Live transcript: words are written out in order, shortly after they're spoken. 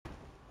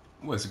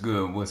What's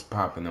good, what's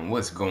poppin', and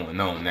what's going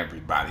on,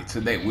 everybody?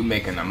 Today we're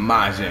making a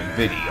Majin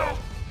video.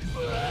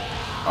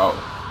 Oh.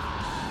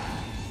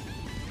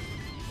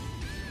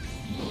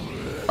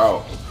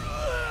 Oh.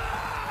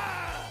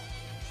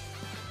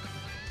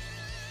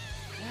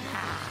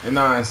 You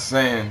know what I'm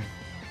saying?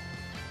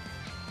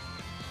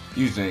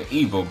 Using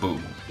Evil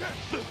BUU.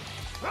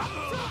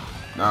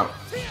 Now,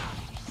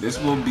 this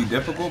will be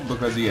difficult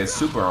because he has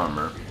super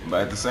armor,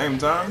 but at the same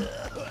time,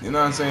 you know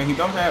what I'm saying? He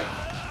don't have...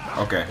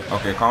 Okay,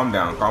 calm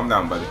down,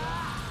 buddy.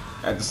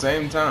 At the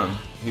same time,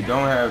 he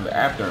don't have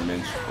after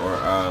image or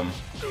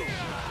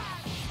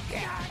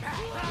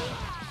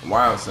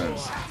wild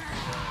sense,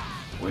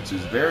 which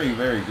is very,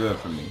 very good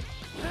for me.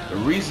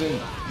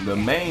 The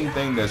main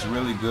thing that's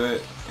really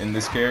good in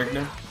this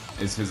character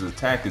is his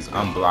attack is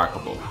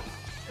unblockable.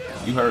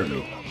 You heard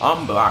me,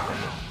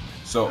 unblockable.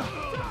 So,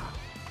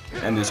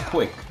 and it's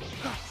quick,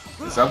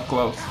 it's up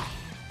close,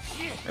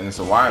 and it's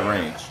a wide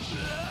range.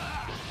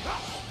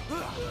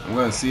 I'm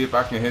gonna see if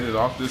I can hit it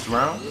off this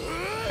round,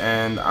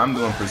 and I'm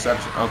doing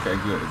perception. Okay,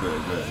 good.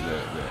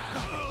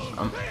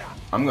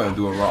 I'm gonna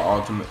do a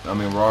raw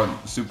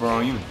super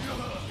on you.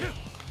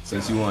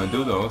 Since you wanna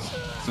do those,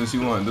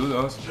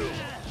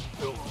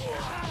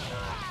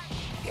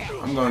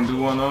 I'm gonna do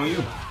one on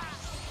you.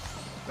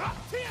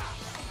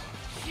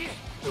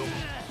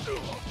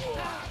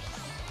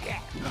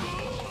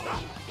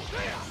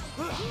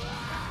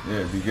 Yeah,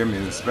 if you give me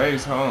the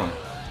space, hold on.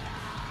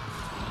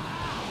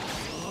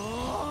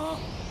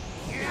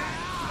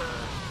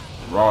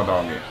 Raw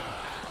dog it.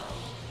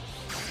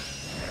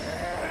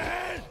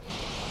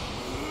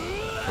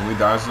 Can we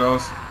dodge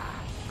those?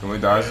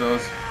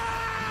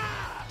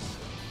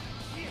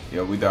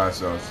 Yeah, we dodge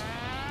those.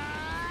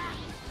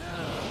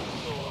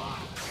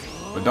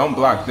 But don't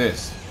block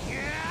this.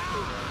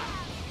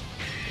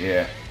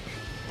 Yeah,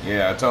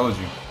 I told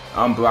you.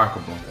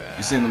 Unblockable.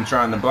 You seen him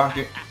trying to block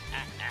it?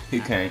 He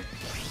can't.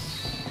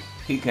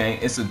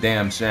 It's a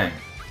damn shame.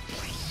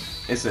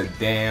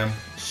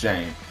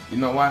 You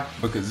know why?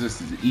 Because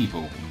this is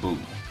Evil BUU.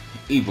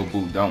 Evil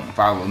BUU don't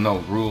follow no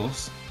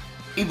rules.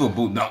 Evil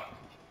BUU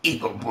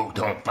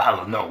don't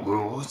follow no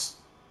rules.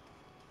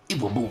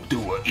 Evil BUU do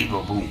what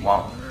Evil BUU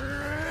want.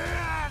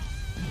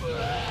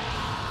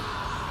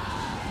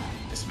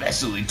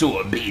 Especially to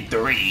a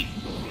B3.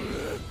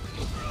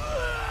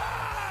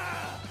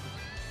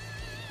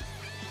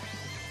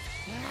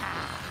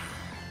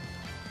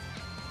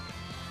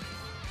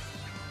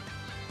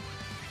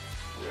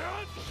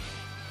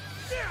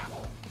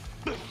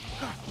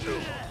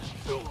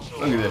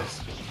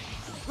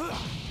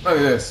 Look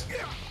at this.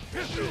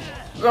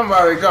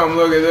 Somebody come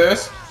look at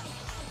this.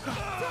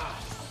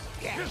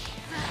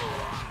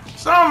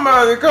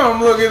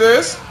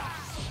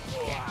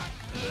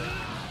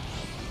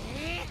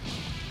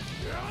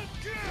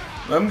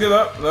 Let him get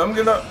up.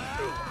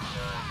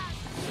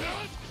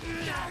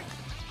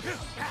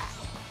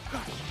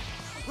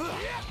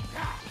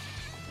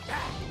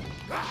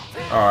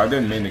 Oh, I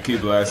didn't mean to key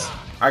blast.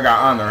 I got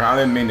honor. I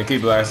didn't mean to key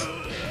blast.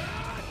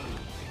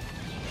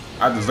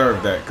 I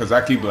deserve that because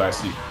I key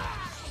blast you.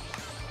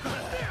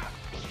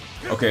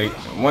 Okay,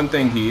 one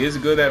thing he is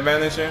good at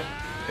vanishing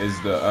is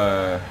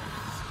the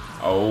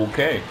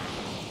okay.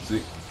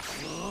 See,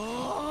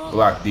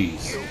 block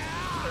these.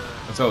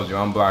 I told you,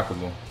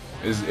 unblockable.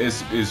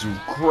 It's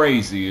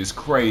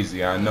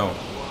crazy. I know.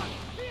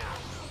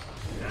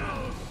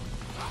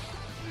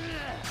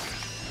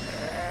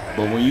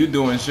 But when you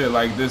doing shit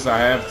like this, I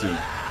have to.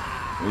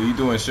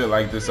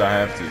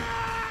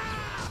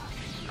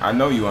 I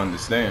know you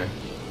understand.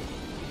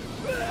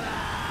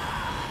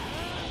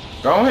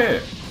 Go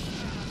ahead.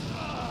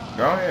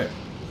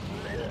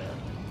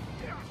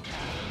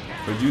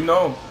 But you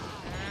know.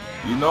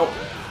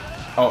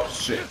 Oh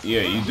shit,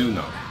 yeah, you do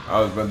know.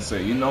 I was about to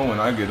say, you know when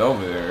I get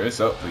over there,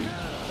 it's up for you.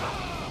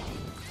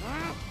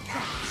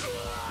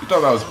 You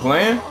thought I was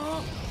playing?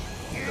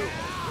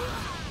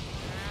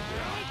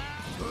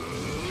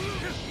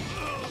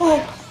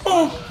 Oh.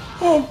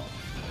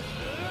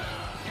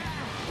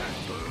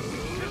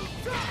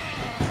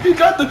 He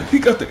got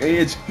the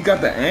edge. He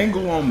got the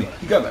angle on me.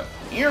 He got the.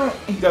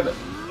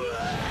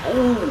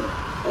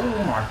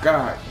 Oh my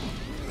God.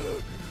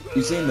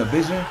 You seen the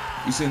vision?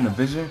 I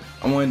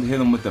wanted to hit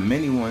him with the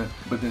mini one,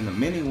 but then the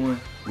mini one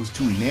was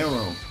too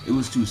narrow. It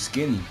was too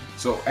skinny.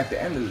 So at the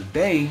end of the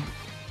day,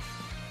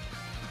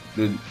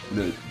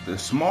 the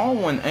small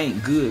one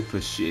ain't good for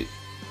shit.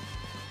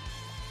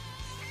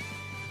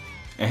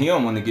 And he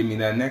don't want to give me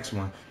that next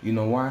one. You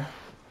know why?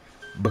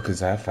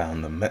 Because I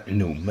found the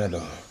new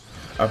meta.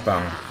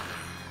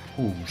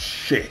 Oh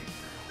shit.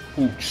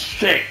 You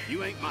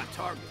ain't my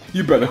target.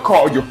 You better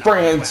call your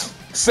friends.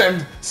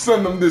 Send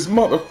them this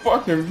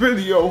motherfucking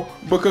video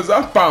because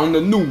I found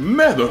a new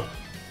meta.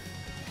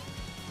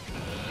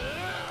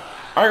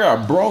 I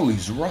got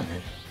Broly's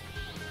running.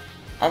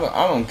 I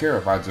don't care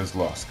if I just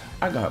lost.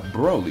 I got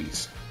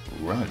Broly's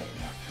running.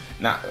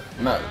 Now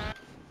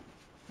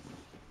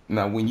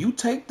when you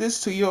take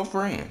this to your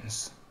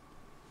friends,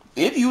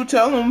 if you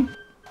tell them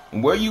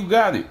where you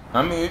got it,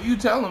 if you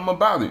tell them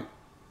about it,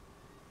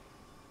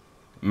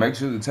 Make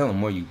sure to tell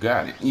him where you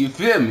got it. You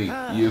feel me?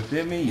 You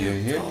feel me? You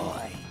hear me?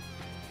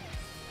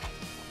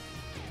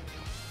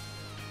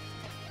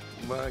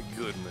 My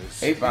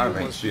goodness. A5 You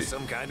ain't must be shit.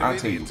 some kind I'll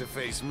of tell you. idiot to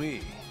face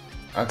me.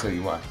 I'll tell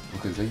you why.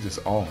 Because they just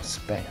all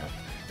spam.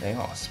 They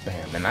all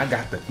spam. And I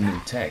got the new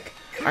tech.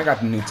 I got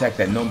the new tech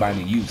that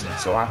nobody using,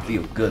 so I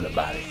feel good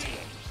about it.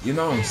 You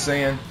know what I'm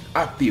saying?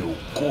 I feel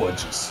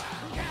gorgeous.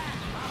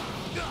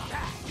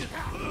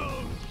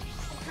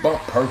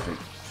 Bump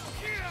perfect.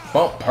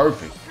 Bump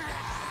perfect.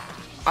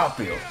 I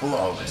feel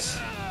flawless.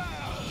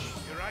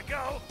 Here I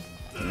go.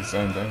 The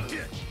same thing.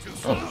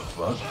 Don't give a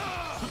fuck.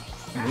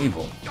 I'm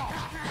evil.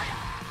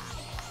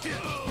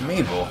 I'm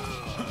evil.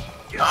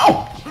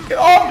 No! Get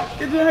off!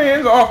 Get your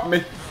hands off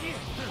me!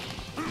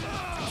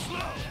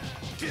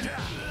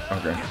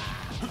 Okay.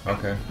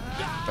 Okay.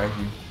 Thank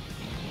you.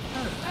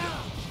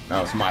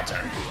 Now it's my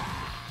turn.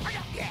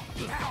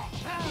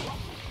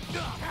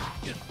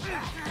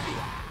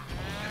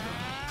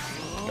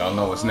 Y'all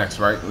know what's next,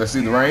 right? Let's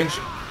see the range.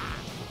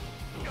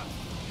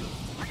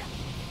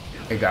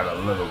 It got a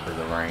little bit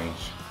of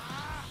range.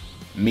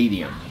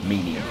 Medium.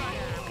 Medium.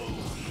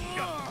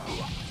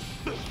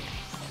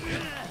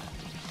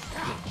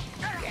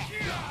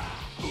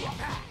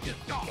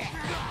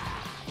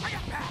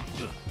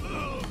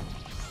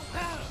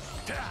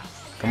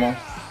 Come on.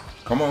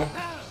 Come on.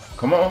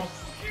 Come on.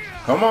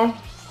 Come on.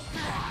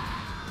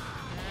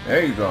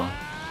 There you go.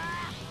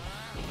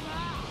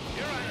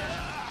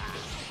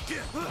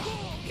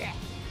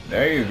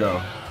 There you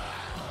go.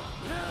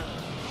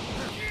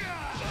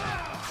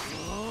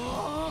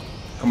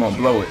 Come on,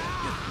 blow it.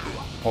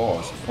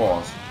 Pause.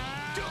 Pause.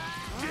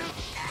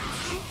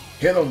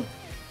 Hit him.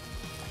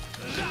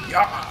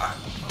 Yeah.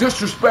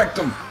 Disrespect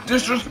him.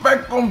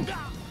 Disrespect him.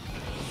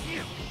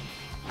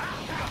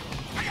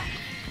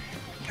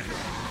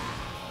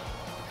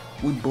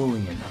 We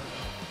bullying.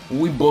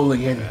 We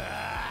bullying.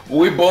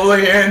 We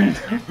bullying.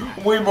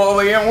 We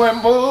bullying. We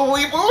boo.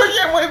 We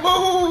bullying. We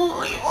boo.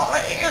 We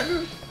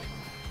bullying.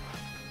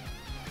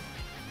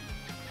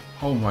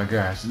 Oh my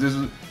gosh, this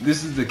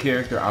is the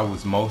character I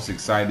was most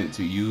excited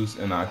to use,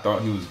 and I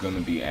thought he was gonna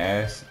be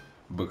ass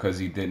because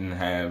he didn't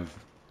have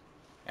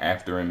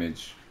After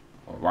Image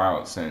or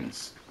Wild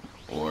Sense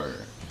or,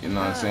 you know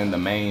what I'm saying, the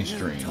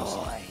mainstreams.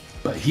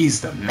 But he's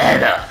the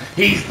meta.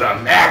 He's the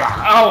meta.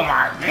 Oh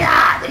my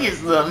god,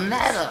 he's the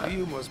meta.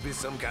 You must be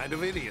some kind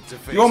of idiot to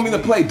face You want me to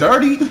play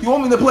dirty? You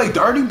want me to play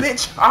dirty,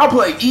 bitch? I'll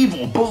play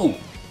evil, boo.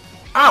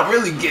 I'll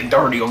really get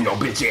dirty on your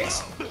bitch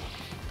ass.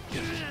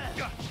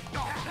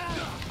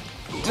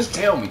 Just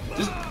tell me.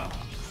 Just.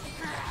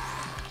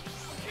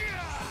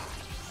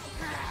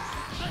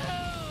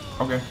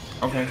 Okay.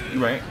 Okay.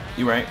 You right.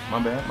 You right. My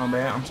bad. My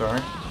bad. I'm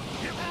sorry.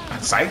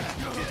 Psych.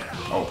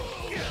 Oh.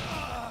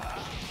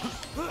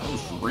 That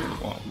was for real.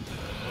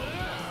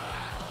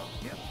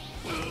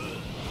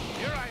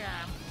 Here I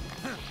am.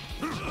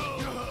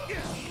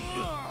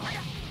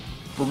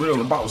 For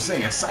real about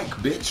saying psych,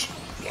 bitch.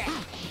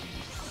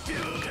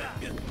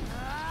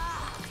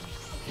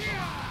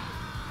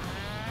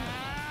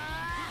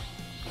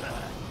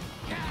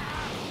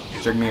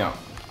 Check me out.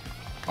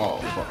 Oh,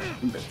 fuck.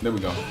 There we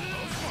go.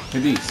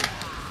 Hit these.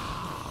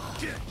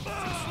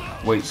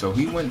 Wait, so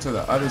he went to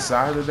the other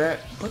side of that?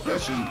 Put that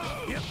shit.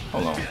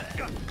 Hold on.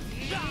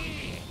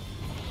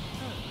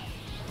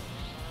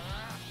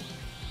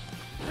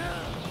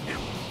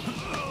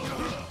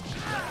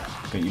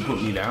 Can you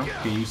put me down?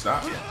 Can you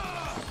stop?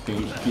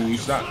 Can you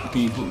stop?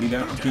 Can you put me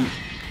down? Can you...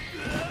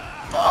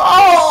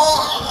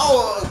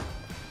 Oh!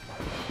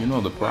 You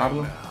know the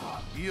problem?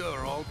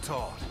 You're all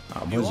taught.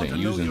 I wasn't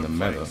using the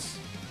meta.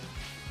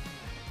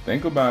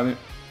 Think about it.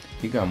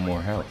 He got more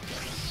health.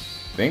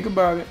 Think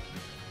about it.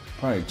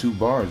 Probably 2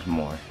 bars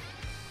more.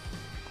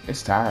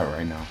 It's tired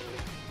right now.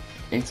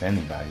 It's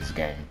anybody's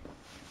game.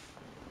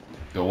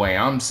 The way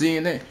I'm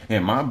seeing it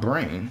in my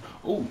brain.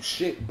 Oh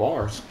shit,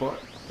 bars, fuck.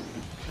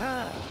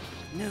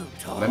 New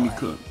toy. Let me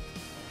cook.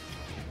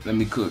 Let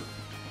me cook.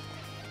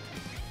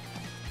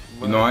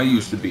 You know, I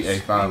used to be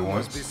A5 You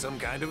must be once. some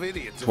kind of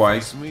idiot to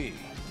Twice. face me.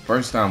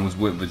 First time was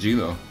with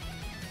Vegito.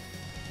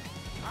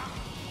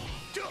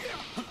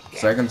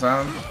 Second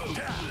time,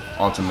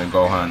 Ultimate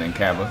Gohan and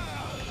Kaba.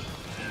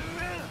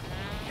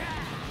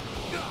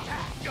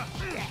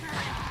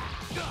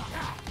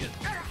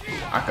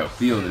 I could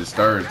feel this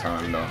third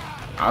time though.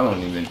 I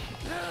don't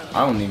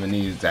even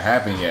need it to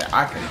happen yet.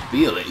 I can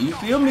feel it. You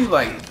feel me?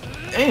 Like,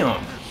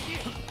 damn.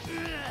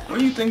 Where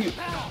you think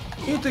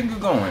you're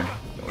going?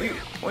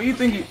 Where you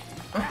think you?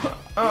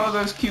 Oh,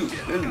 that's cute.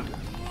 It's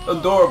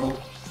adorable.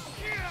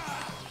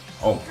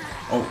 Oh.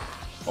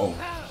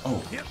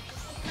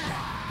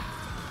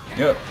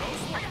 Yep.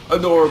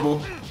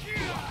 Adorable.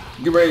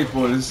 Get ready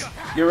for this.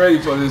 Get ready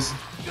for this.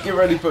 Get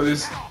ready for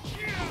this.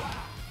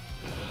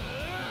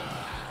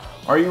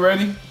 Are you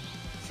ready?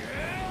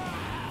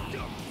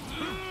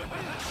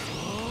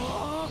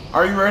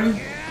 Are you ready?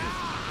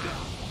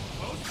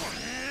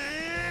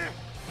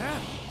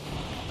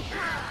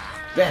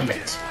 Damn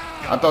it.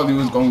 I thought he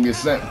was gonna get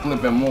sent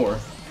flipping more.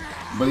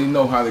 But he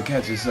know how to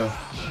catch himself.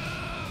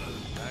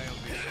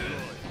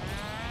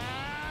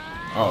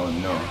 Oh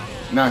no.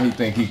 Now he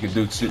think he could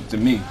do shit to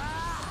me.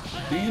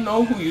 Do you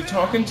know who you're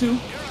talking to?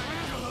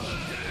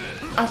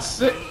 I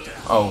said.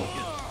 Oh.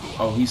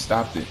 Oh, he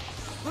stopped it.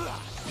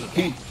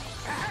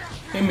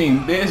 He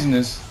mean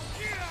business.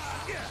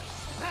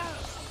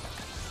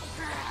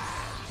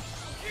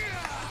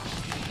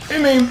 He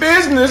mean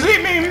business. He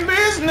mean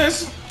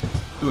business.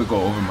 Do it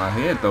go over my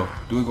head though?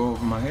 Do it go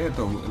over my head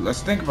though?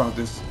 Let's think about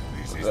this.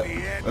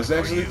 Let's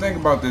actually think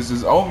about this.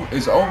 It's over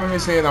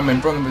his head. I'm in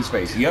front of his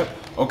face. Yep.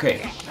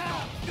 Okay.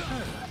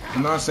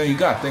 You know what I'm saying? You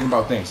gotta think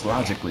about things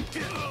logically.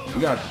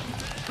 You got.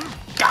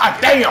 God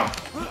damn!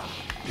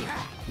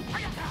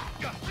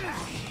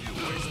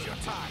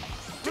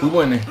 We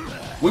winning.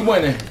 We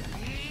winning.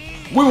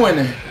 We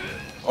winning.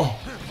 Oh.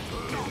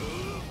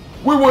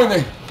 We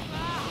winning.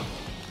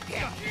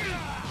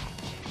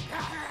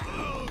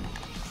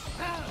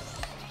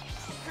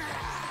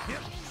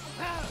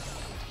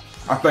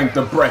 I thank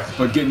the breath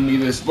for getting me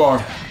this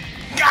far.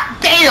 God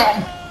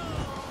damn!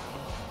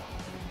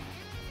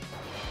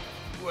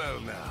 Well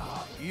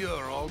now,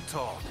 you're all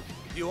talk.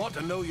 You ought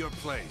to know your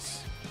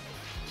place.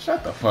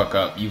 Shut the fuck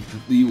up,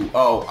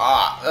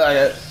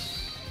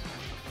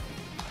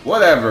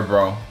 whatever,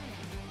 bro.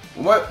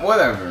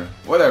 Whatever.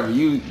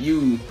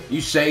 You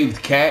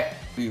shaved cat.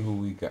 See who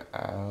we got.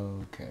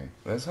 Okay.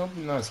 Let's hope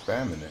you're not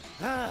spamming it.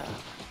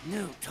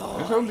 New toy.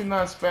 Let's hope you're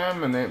not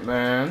spamming it,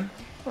 man.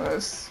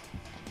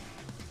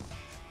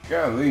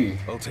 Golly.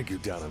 I'll take you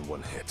down in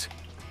one hit.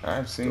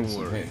 I've seen Don't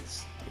some worry.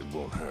 hits. It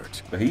won't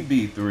hurt. But he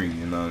beat 3,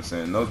 you know what I'm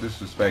saying? No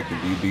disrespect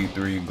if he beat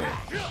 3, but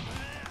you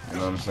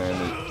know what I'm saying?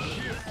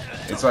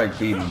 It's like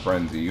Feeding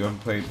Frenzy. You ever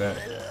played that?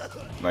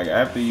 Like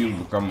after you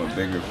become a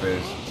bigger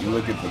fish, you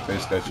look at the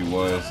fish that you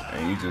was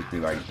and you just be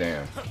like,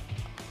 damn,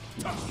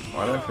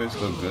 why that fish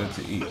look good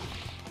to eat?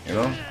 You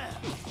know?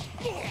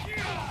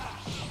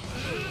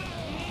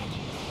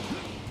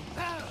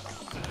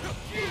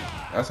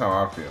 That's how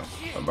I feel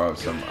about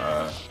some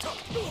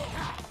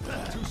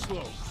Too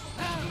slow.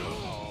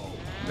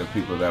 the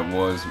people that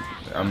was.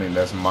 I mean,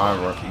 that's my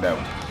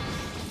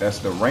that's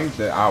the rank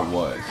that I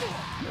was.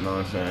 You know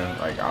what I'm saying?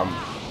 Like I'm.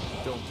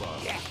 Don't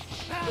bother.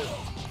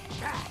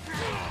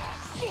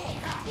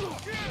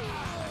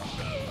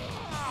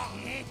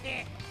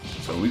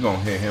 So we gonna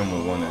hit him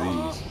with one of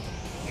these.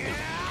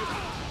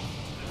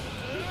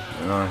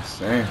 You know what I'm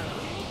saying?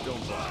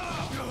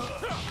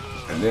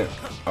 And then,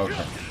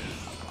 okay.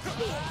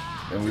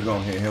 Then we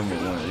gonna hit him with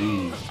one of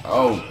these.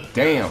 Oh,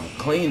 damn,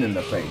 clean in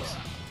the face.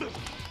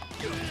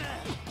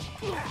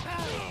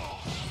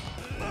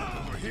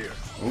 Over here.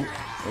 Ooh.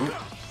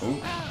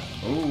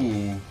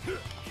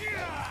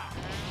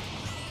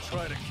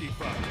 Try to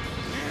keep up.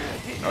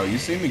 Oh, you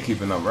see me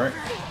keeping up, right?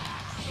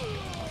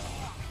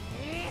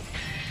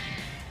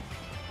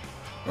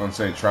 Don't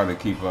say try to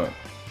keep up.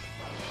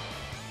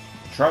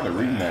 Try to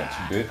rematch,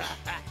 bitch.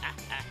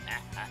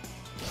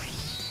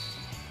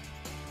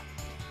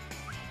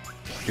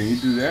 Can you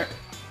do that?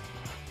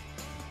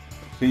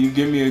 Can you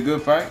give me a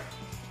good fight?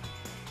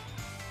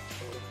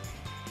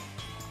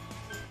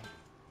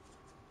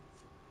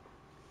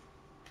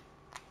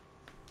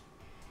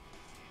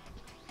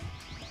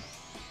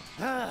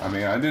 I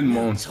mean, I didn't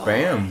want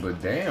spam,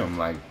 but damn,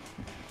 like,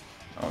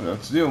 I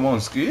still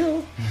want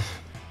skill.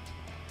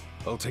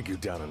 I'll take you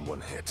down in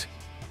one hit.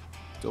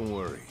 Don't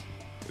worry.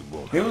 It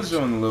won't He hurt. was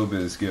showing a little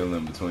bit of skill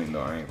in between,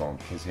 though. I ain't gonna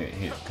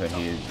cut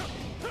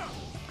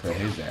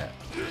his ass.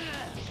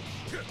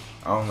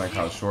 I don't like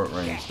how short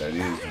range that is,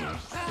 man.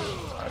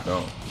 I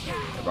don't.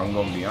 If I'm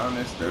gonna be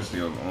honest, they're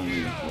still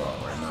only well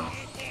right now.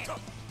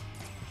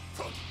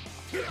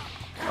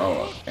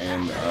 Oh,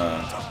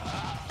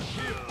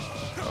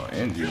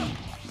 and you're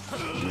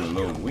a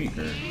little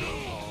weaker,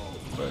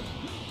 but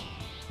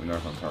we're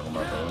not gonna talk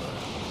about those.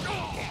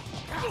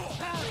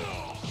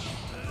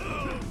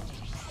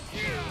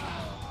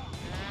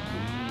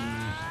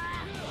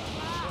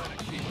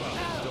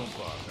 Don't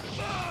bother.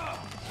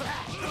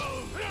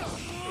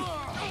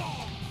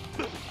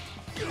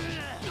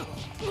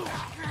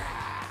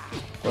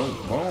 Oh,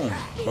 boom.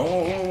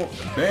 Oh,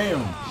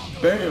 damn.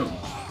 Damn.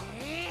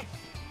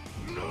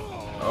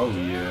 Oh,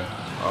 yeah.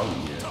 Oh,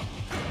 yeah.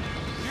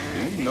 Do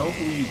you know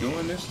who you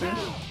doing this to?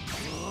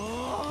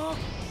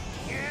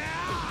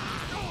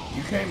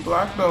 You can't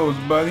block those,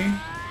 buddy.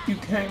 You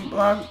can't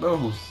block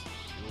those.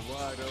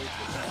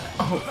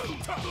 Oh.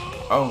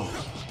 Oh.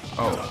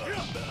 Oh.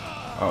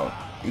 Oh.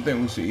 You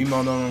think we should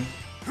emote on him?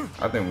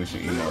 I think we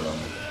should emote on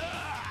him.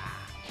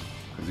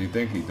 Because he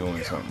think he's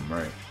doing something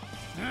right.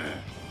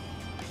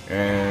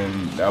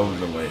 And that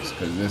was a waste,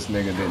 because this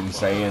nigga didn't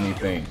say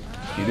anything.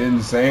 He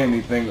didn't say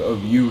anything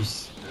of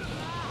use.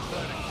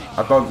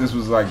 I thought this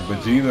was like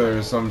Vegeta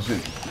or some shit.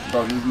 I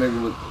thought this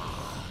nigga was...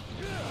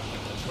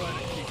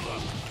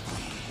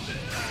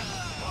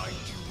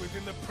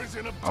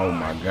 Oh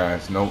my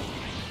gosh, no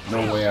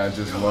way I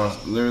just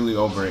lost literally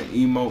over an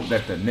emote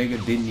that the nigga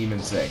didn't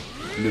even say.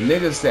 The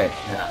nigga said,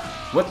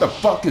 what the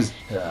fuck is...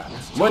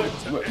 What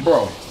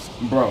bro.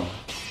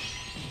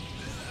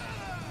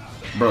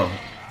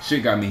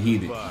 Shit got me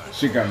heated.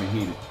 Shit got me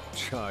heated.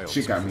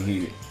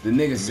 The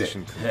nigga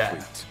said,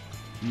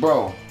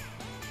 Bro,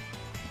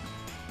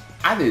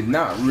 I did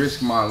not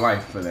risk my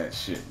life for that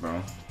shit,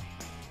 bro.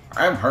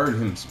 I've heard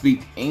him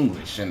speak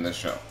English in the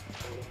show.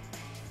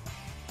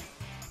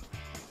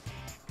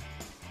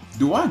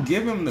 Do I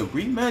give him the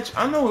rematch?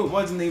 I know it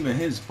wasn't even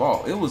his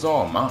fault. It was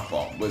all my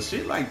fault. But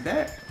shit like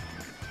that,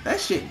 that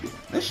shit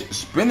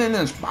spinning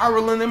and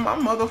spiraling in my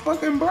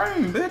motherfucking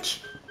brain, bitch.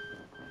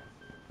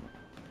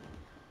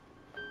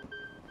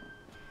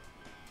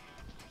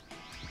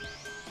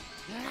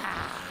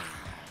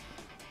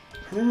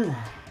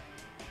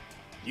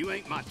 You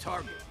ain't my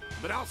target,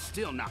 but I'll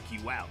still knock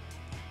you out.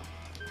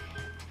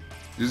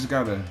 Just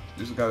gotta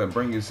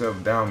bring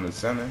yourself down to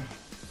center.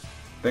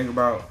 Think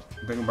about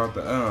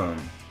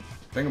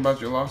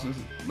your losses,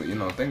 but you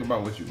know, think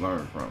about what you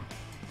learned from.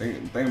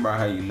 Think about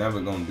how you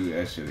never gonna do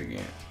that shit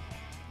again.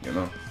 You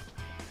know,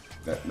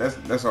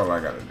 that's all I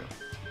gotta do.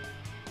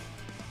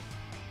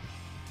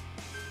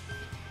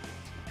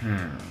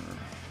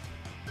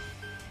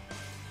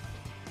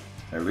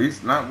 At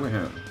least not with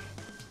him.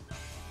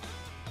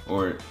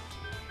 Or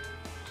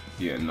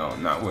yeah, no,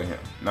 not with him.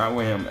 Not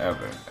with him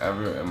ever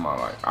in my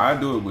life. I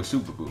do it with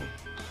Super BUU.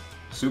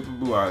 Super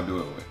BUU, I do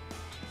it with.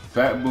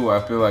 Fat BUU,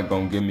 I feel like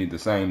gonna give me the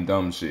same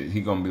dumb shit.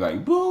 He gonna be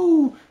like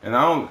boo, and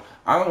I'm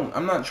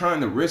not trying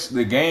to risk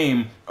the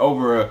game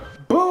over a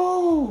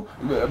boo,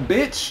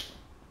 bitch.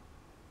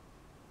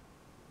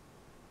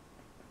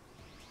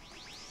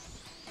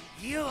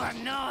 You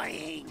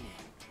annoying.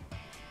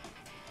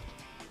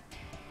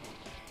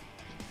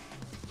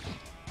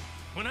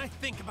 When I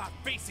think about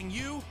facing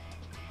you,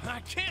 I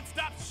can't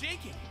stop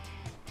shaking.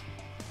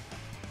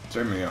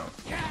 Check me out.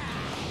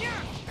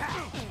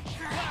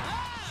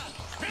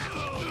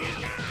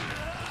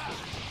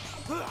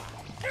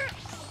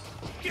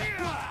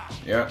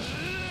 Yep.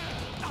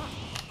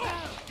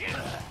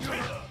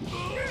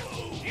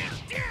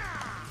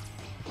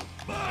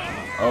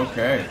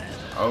 Okay.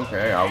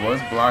 I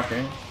was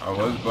blocking. I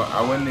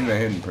wasn't even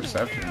hitting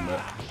perception, but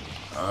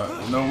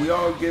you know, we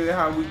all get it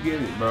how we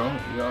get it, bro.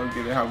 We all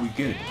get it how we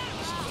get it.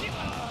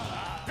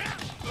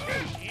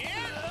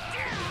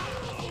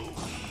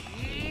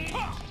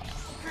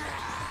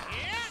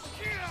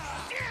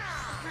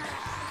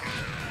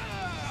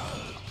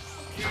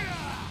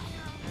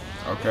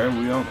 Okay,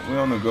 we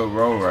on a good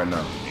roll right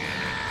now.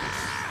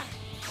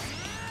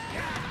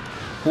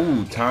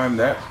 Ooh, timed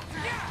that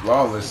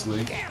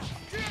flawlessly.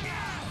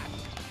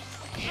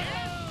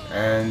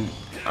 And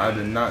I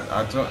did not.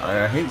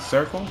 I hate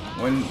circle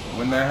when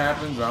that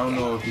happens. I don't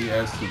know if he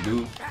has to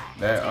do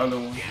that other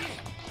one.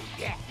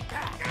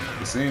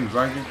 It seems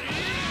like it.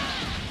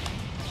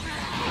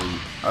 The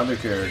other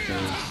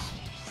characters.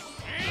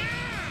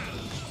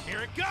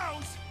 Here it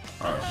goes.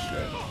 Oh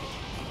shit.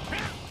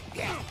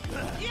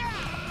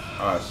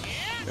 Oh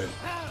shit.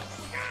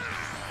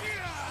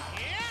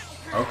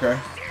 Okay.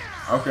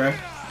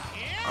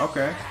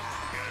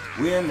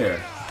 We in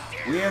there.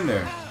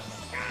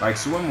 Like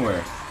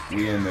swimwear.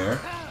 We in there.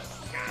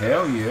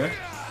 Hell yeah.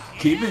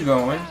 Keep it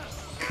going.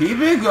 Keep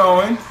it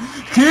going.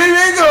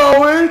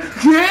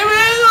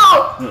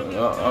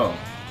 Uh-oh.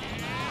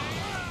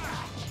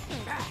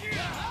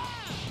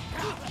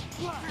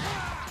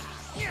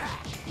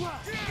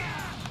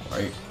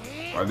 Wait.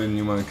 Why didn't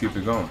you want to keep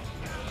it going?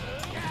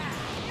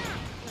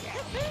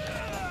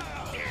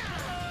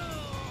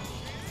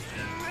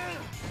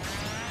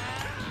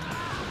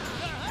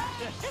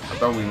 I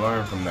thought we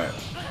learned from that.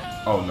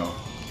 Oh no.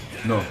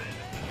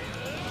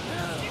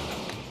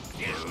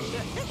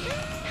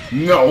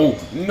 No,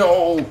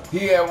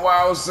 he had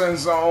wild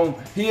sense on.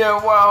 I'm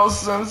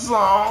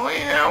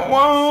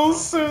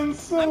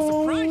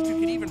surprised you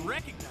could even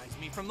recognize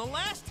me from the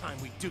last time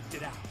we duked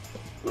it out.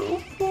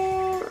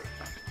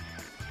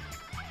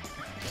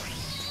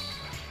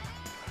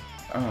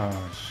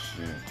 Oh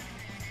shit.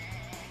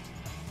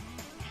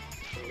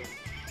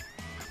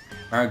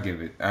 I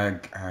give it.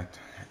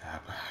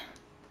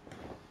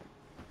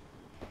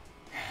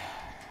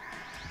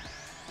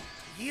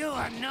 You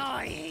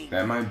annoying.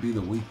 That might be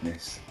the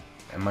weakness.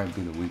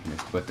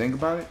 But think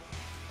about it.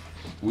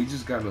 We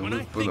just gotta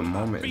look for the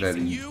moment that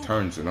he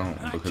turns it on.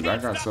 Because I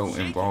got so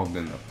involved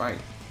in the fight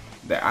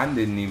that I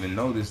didn't even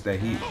notice that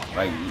he,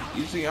 like,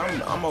 you see,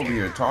 I'm over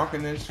here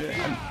talking and shit.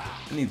 I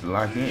need to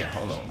lock in.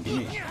 Hold on.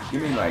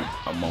 Give me like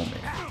a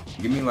moment.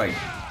 Give me like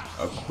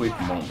a quick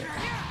moment.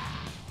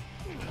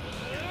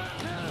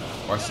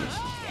 Watch this.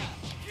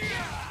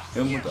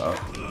 Hit him with the up.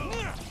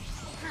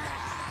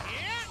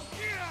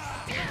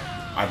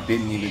 I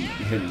didn't even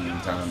hit it in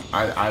time.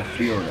 I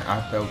feel it. I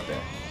felt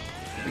that.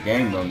 The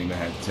game don't even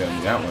have to tell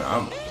me that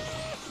one.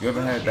 You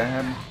ever had that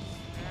happen?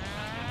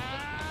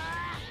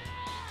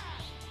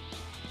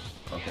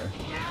 Okay.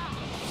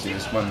 See,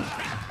 it's funny.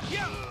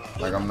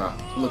 Like I'm not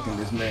looking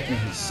this man in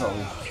his soul.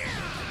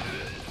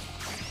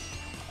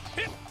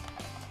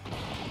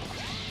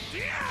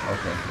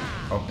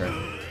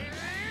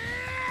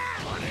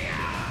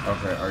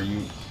 Okay, are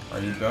you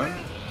done?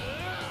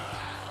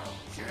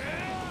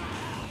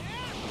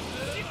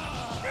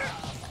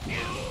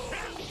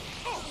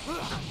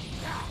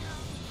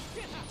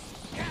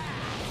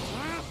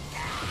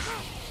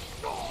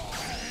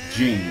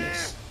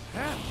 Genius.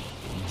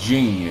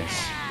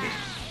 Genius.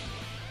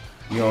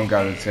 You don't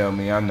gotta tell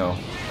me, I know.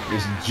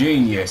 It's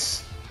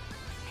genius.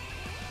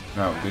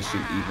 No, this should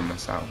even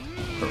us out.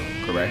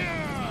 Correct?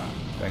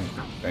 Thank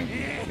you. Thank you.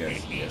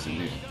 Yes, yes,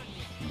 indeed.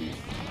 Indeed.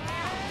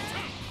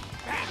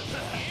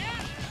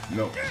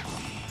 No.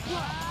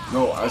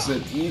 No, I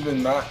said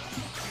even, not.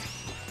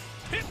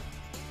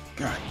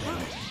 God damn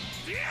it.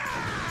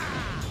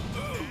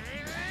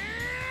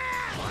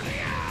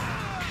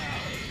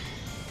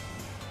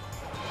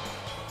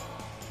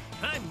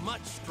 I'm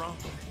much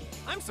stronger.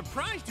 I'm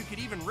surprised you could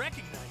even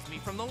recognize me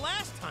from the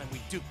last time we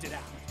duked it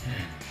out.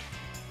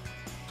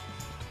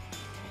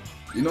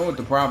 You know what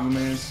the problem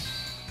is?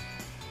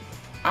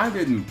 I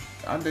didn't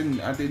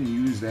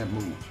use that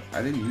move.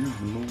 I didn't use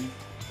the move,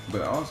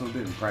 but I also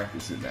didn't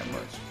practice it that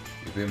much.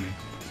 You feel me?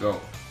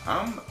 So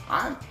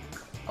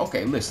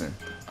okay, listen.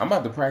 I'm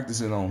about to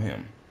practice it on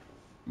him.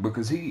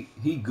 Because he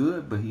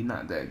good, but he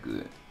not that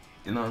good.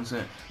 You know what I'm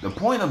saying? The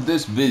point of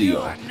this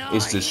video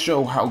is to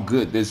show how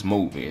good this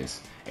move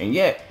is. And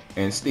yet,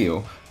 and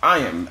still, I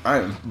am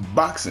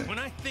boxing. When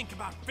I think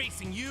about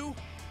facing you,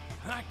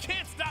 I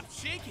can't stop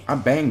shaking. I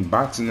bang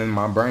boxing in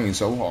my brain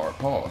so hard.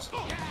 Pause.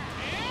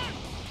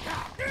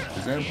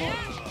 Is that a pause?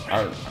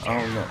 I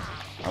don't know.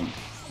 I'm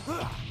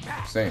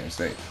staying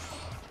safe.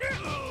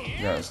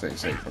 You gotta stay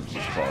safe from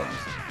these pauses.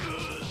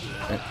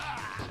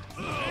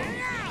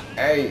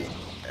 Hey,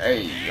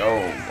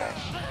 yo.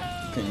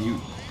 Can you?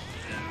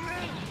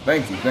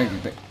 Thank you.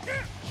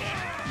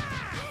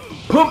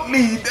 Put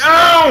me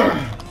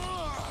down!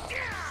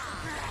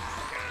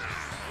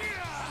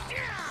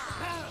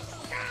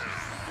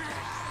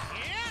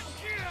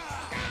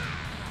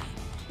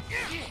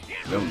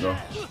 There we go.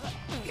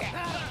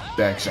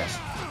 Back shots.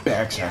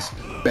 There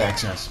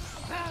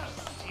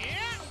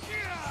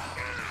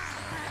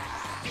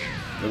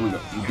we go.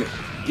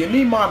 Give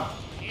me my...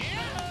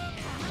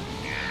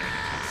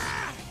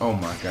 Oh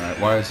my god,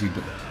 why is he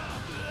doing...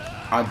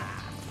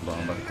 Bro,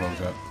 I'm about to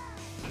close up.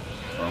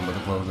 Bro, I'm about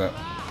to close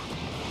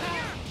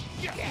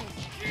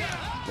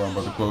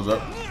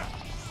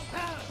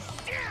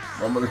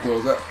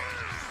up.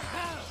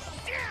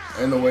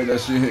 Ain't no way that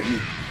shit hit me.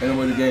 Ain't no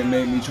way the game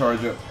made me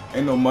charge up.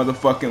 Ain't no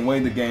motherfucking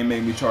way the game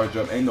made me charge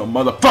up. Ain't no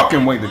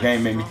motherfucking way the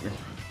game made me...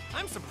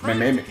 I'm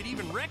surprised you could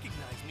even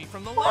recognize me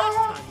from the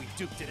last time we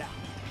duked it out.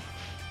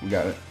 We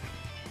got it.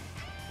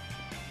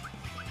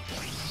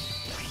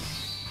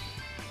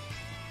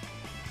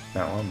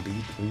 Now I'm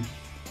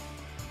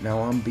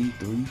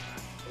B3.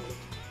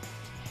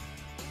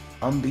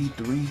 I'm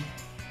B3.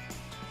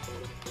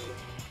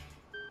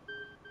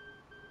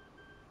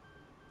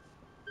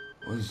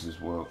 What does this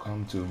world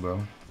come to,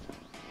 bro?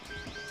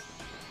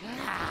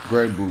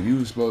 Great boo,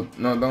 you supposed...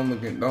 No,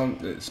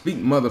 don't speak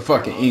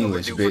motherfucking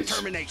English, bitch.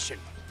 Termination.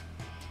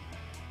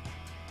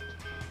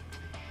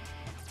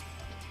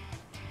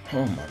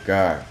 Oh my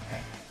god.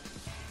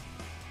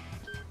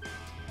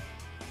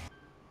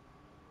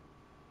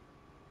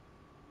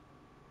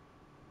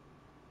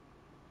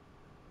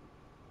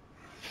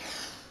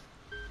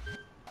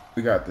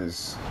 We got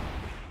this.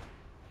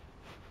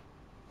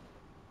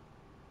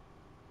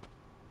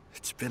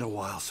 It's been a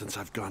while since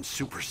I've gone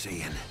Super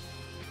Saiyan.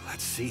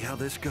 Let's see how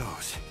this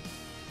goes.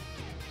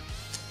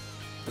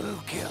 Who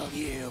killed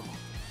you?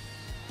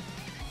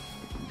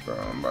 Bro,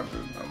 I'm about to...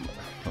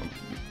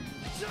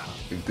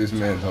 if this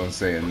man don't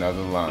say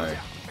another line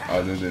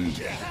other than...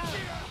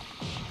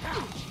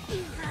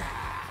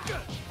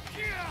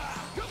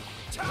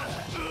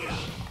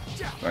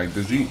 Like,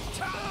 does he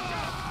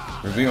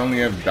only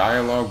have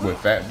dialogue with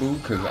Fat Boo?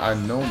 Because I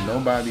know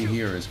nobody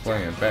here is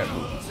playing Fat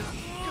Boo.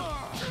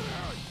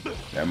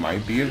 That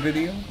might be a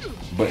video.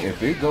 But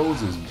if it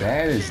goes as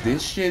bad as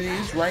this shit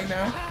is right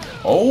now,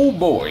 oh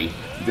boy,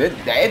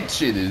 that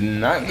shit is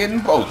not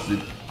getting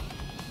posted.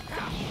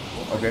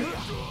 Okay,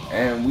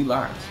 and we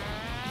live.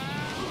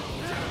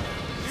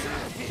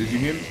 Did you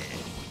hear me?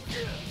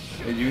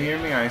 Did you hear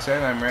me? I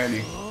said I'm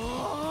ready.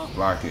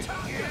 Block it.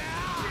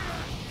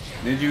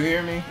 Did you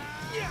hear me?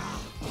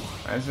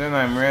 I said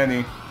I'm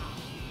ready.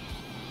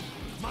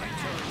 I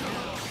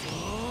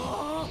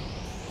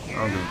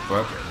don't give a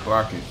fuck.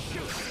 Block it.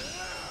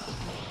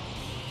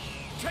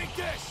 Take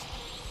this.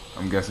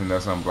 I'm guessing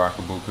that's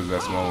unblockable because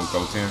that's one with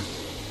Goten.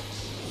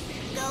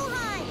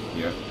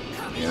 Yep.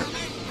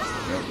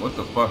 What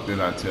the fuck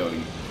did I tell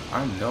you?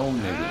 I know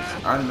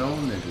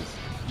niggas.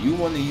 You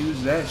want to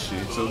use that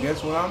shit, so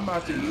guess what I'm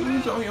about to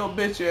use on your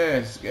bitch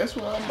ass? Guess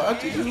what I'm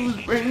about to use?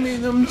 Bring me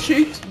them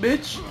cheeks,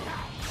 bitch.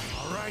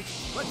 Alright,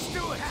 let's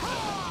do it.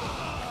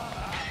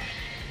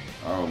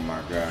 Oh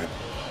my god.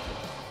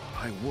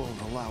 I won't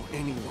allow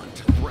anyone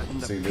to threaten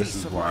the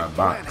peace of my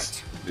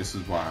planet. This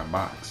is why I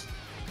box.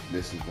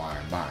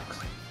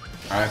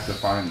 I have to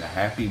find the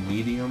happy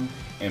medium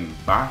in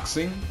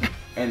boxing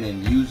and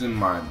then using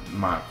my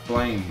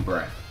flame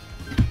breath.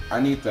 I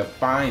need to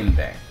find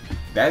that.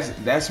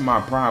 That's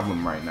my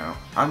problem right now.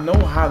 I know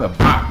how to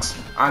box.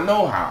 I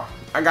know how.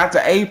 I got to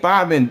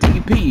A5 and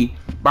DP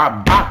by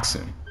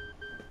boxing.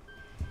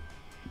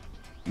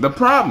 The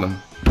problem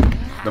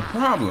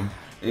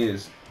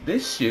is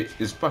This shit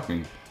is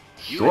fucking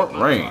short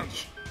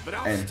range. But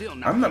I'll And still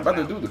knock I'm not you about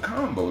to out. do the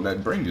combo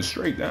that brings you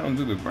straight down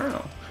to the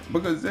ground.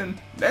 Because then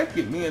that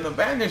get me in the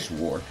Vanish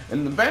War.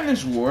 And the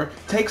Vanish War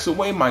takes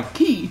away my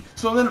key,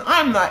 so then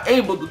I'm not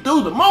able to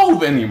do the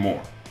move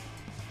anymore.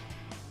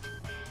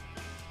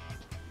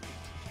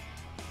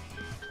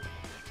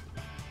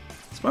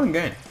 It's a fun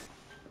game.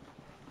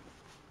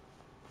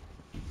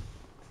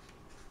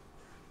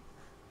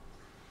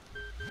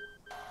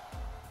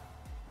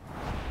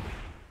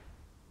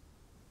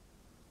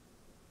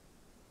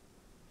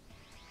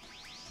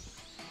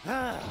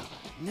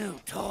 New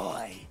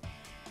toy.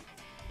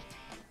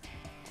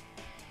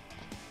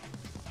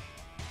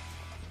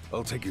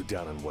 I'll take you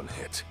down in one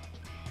hit.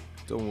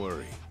 Don't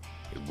worry,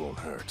 it won't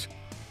hurt.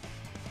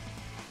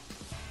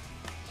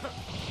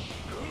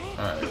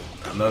 Alright,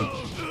 another.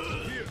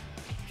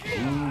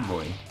 Ooh,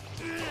 boy.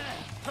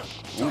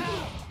 Ooh.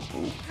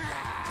 Ooh.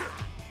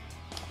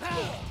 I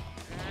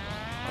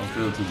don't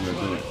feel too good,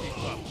 do it.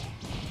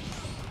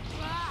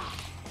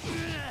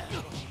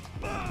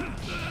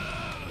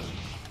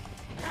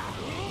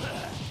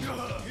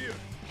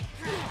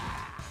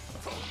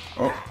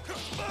 Oh.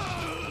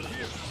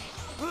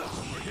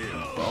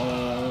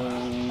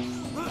 Bones.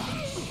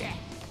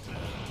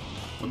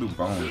 What do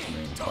bones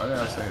mean? Why did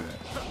I say that?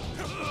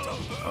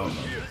 I don't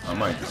know. I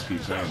might just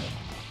keep saying it.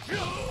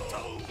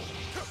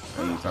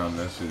 Anytime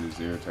that shit is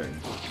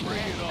irritating.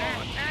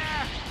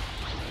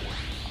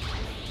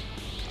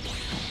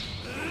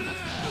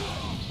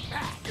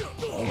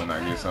 Oh, when I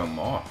get something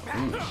off.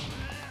 Ooh.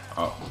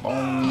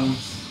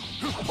 Bones.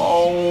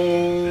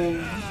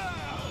 Bones.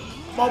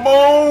 My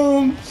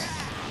bones.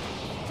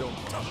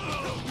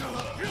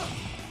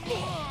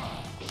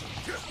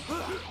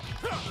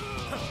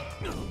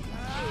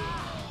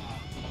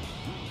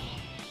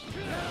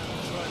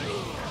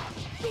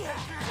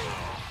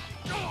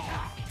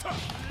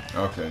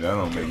 Okay, that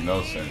don't make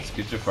no sense.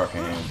 Get your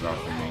fucking hands off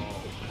of me.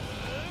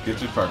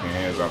 Get your fucking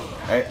hands off.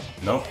 Hey,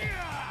 nope.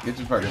 Get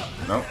your fucking.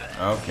 Nope.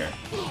 Okay.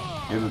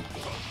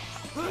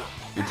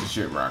 Get your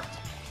shit rocked.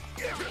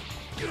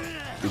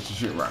 Get your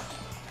shit rocked.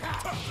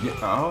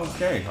 Yeah,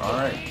 okay.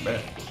 Alright.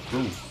 Bet.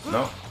 Cool.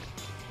 Nope.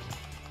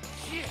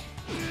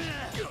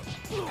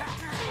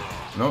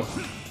 Nope.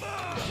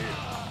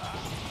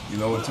 You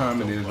know what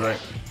time it is, right?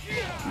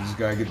 You just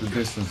gotta get the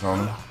distance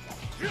on him.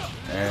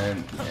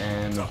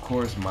 And of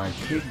course my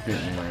kick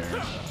didn't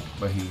land,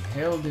 but he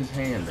held his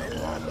hand up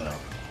long enough.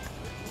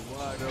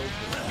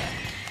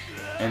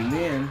 And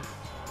then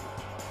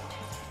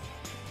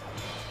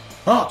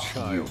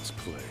Child's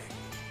play.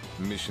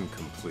 Mission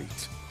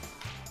complete.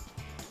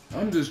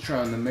 I'm just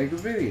trying to make a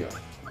video.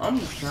 No,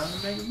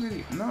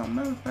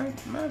 matter of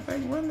fact,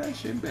 run that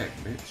shit back,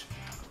 bitch.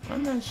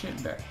 Run that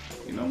shit back.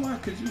 You know why?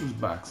 Cause you was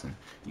boxing.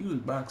 You was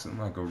boxing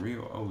like a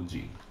real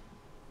OG.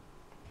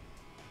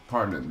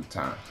 Part of the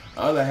time.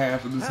 The other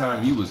half of the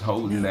time, you was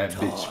holding that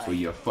bitch for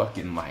your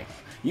fucking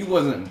life. You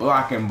wasn't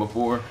blocking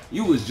before.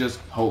 You was just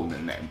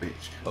holding that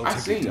bitch. I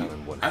seen you.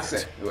 I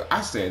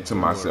said to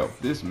myself,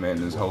 this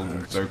man is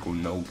holding circle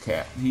no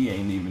cap. He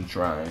ain't even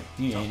trying.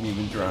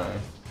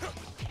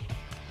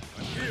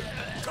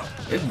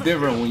 It's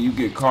different when you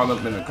get caught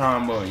up in the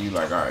combo and you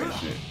like, all right,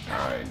 shit.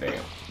 All right,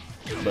 damn.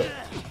 But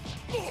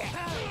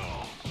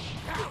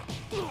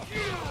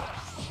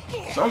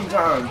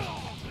sometimes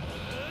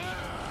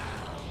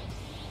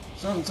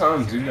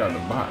you gotta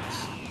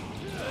box.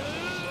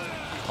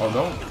 Oh,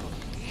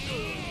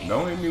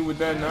 don't hit me with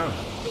that now.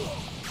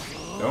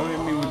 Don't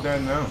hit me with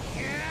that now.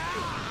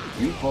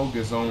 You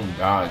focus on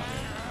dodging.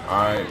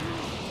 Alright.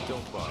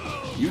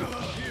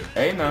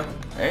 Hey now.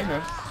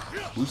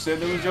 Who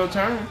said it was your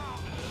turn?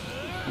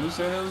 Who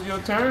said it was your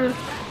turn?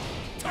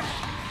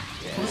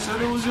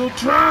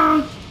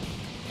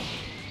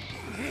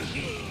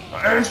 I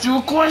asked you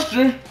a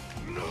question.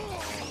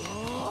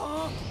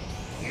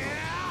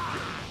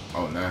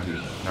 Oh, now he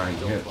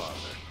hit.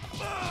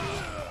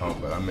 Oh,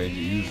 but I made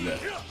you use that.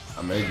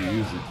 I made you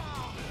use it.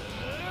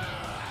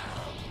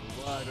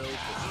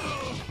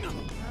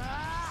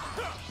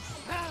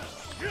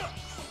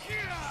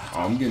 Oh,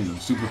 I'm getting them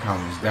super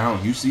counters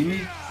down. You see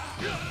me?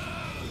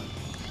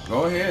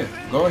 Go ahead.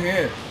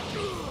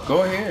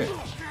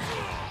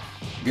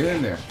 Get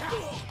in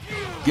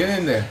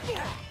there.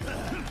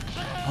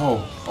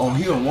 Oh,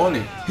 he don't want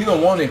it.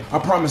 I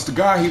promise to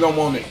God he don't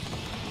want it.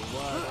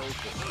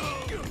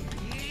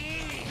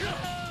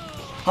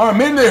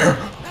 I'm in there.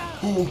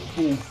 Ooh.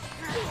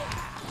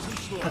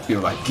 I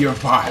feel like Gear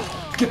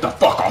 5. Get the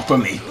fuck off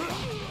of me.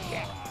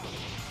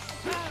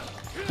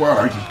 Where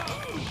are you?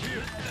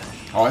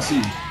 Oh, I see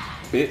you,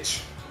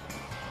 bitch.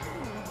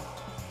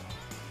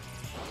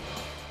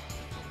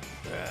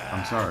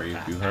 I'm sorry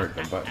if you heard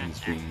the buttons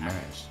being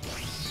mashed.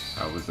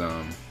 I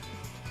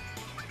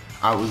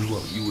was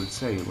what you would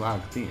say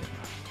locked in.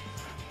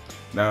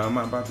 Now, am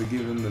I about to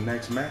give him the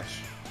next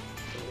match?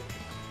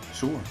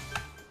 Sure.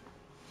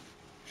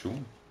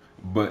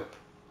 But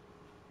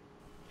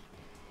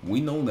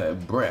we know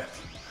that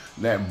breath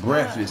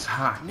is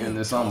hot and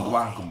it's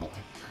unblockable.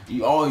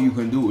 All you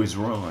can do is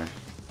run.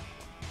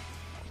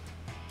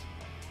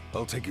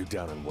 I'll take you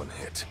down in one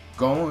hit.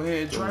 Go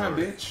ahead, Don't try,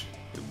 worry. bitch.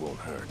 It won't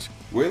hurt.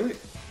 Will it?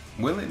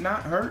 Will it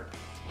not hurt?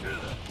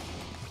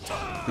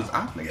 Because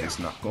I think it's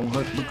not gonna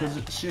hurt because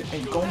the shit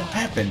ain't gonna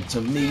happen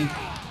to me.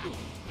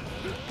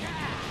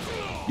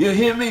 You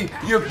hear me?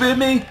 You feel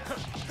me?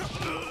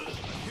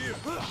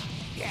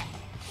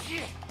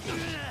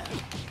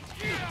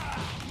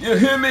 You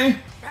hear me?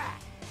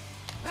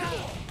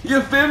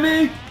 You feel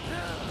me?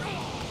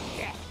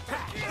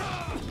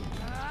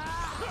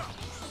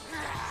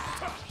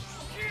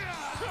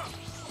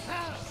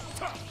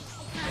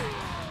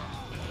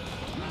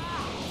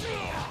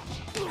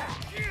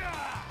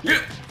 Yeah.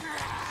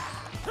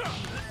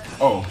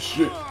 Oh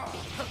shit,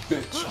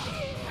 bitch.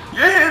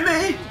 You hear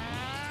me?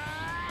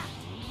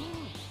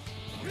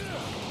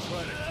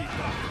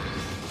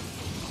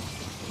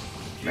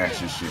 That's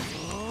your shit.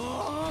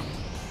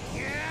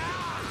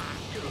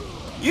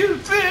 You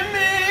feel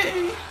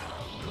me?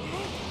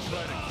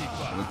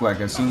 Look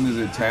like as soon as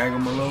it tag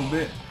him a little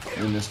bit,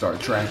 then they start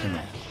tracking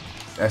him.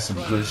 That's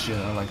some good shit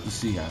I like to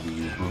see out of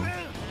you, bro.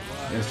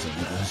 That's some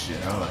good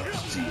shit I like to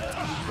see out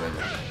of you,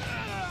 brother.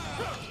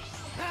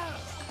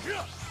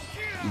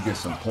 You get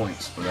some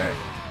points for that.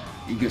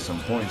 You get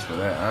some points for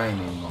that. I ain't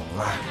even gonna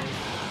lie.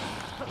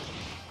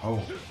 Oh,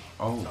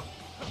 oh,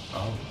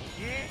 oh.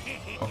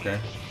 Okay.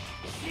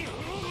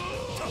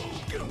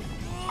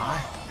 I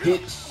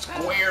hit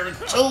square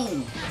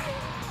too.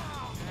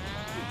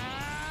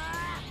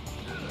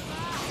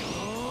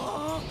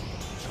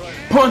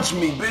 Punch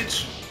me,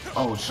 bitch.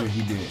 Oh shit,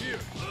 he did.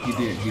 He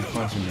did. He's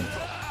punching me.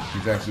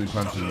 He's actually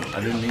punching me. I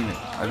didn't mean it.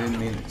 I didn't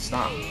mean it.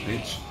 Stop,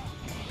 bitch.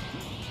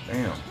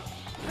 Damn.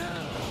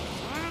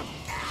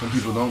 Some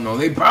people don't know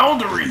their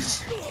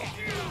boundaries.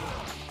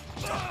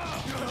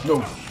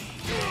 No.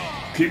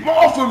 Keep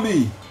off of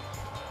me.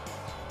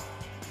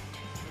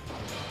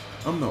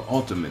 I'm the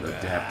ultimate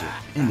adapter.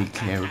 Any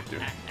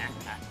character.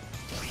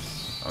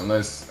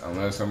 Unless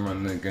I'm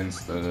running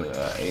against the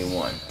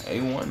A1.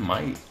 A1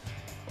 might.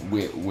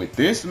 With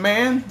this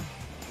man,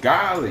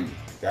 golly,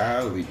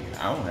 I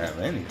don't have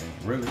anything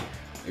really,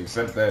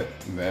 except that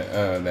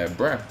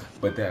breath.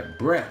 But that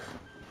breath,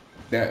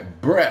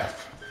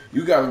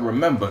 you gotta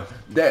remember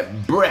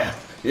that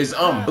breath is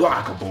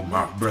unblockable,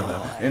 my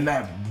brother, and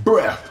that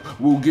breath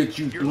will get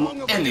you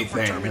through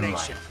anything in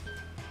life.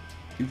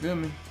 You feel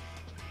me?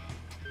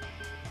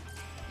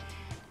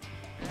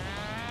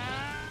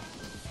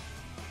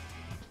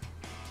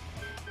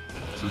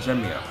 So check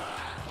me out.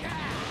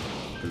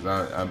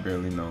 Because I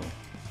barely know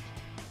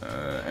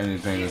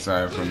anything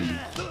aside from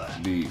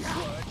these,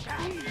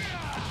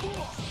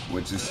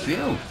 which is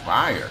still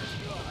fire.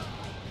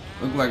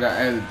 Look like I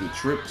added the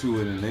trip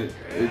to it, and it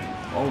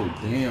oh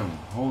damn,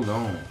 hold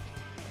on,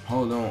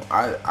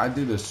 I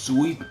did a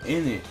sweep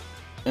in it,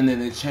 and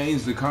then it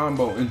changed the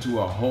combo into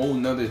a whole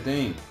nother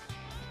thing.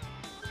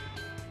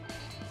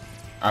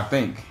 I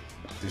think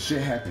the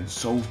shit happened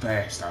so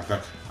fast. I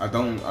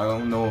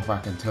don't know if I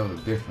can tell the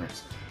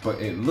difference,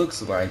 but it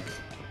looks like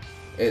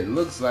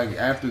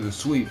after the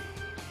sweep,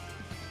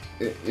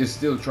 it's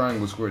still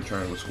triangle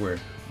square,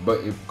 but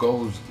it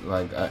goes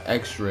like an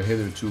extra hit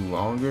or two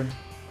longer.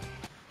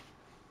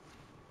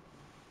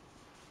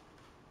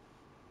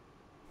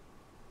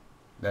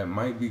 That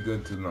might be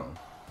good to know.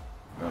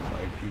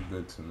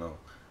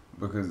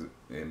 Because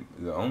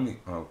the only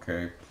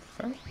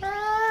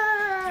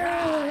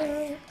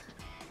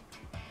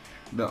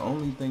the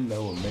only thing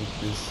that would make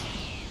this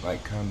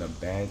like kind of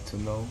bad to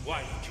know.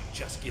 Why don't you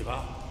just give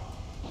up?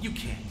 You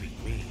can't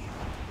beat me.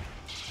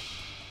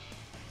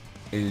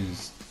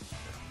 Is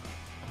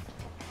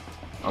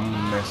I'm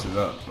gonna mess it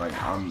up. Like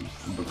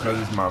because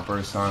it's my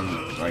first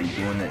time like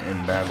doing it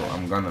in battle,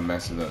 I'm gonna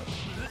mess it up.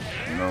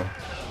 You know?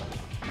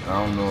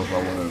 I don't know if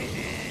I wanna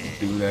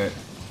do that.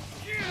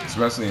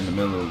 Especially in the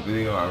middle of the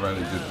video. I'd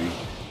rather just be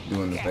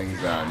doing the things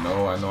that I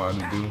know how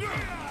to do.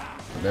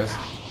 But that's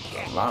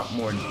a lot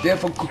more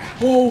difficult.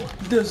 Oh,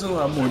 there's a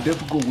lot more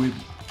difficult with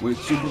Grey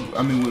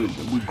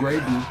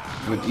Boo,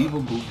 with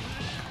Evil Boo.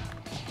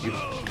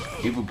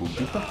 Evil Boo,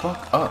 get the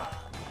fuck up.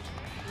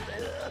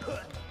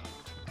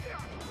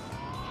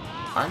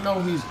 I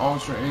know he's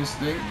Ultra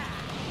Instinct.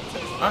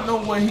 I know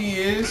what he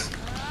is.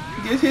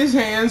 Get his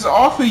hands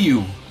off of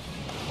you.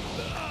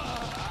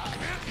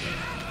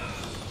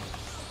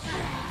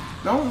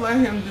 Don't let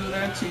him do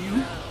that to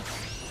you.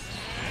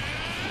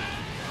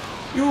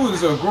 You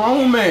is a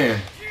grown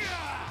man.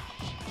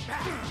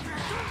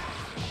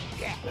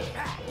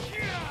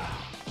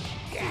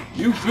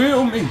 You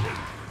feel me?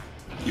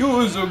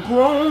 You is a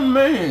grown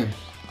man.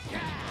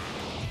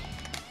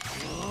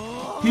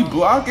 He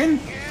blocking?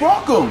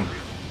 Fuck him.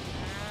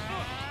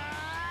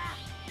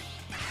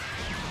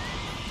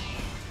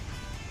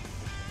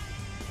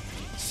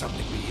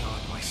 Something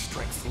beyond my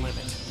strength's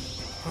limit.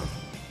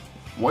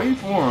 Wait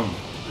for him.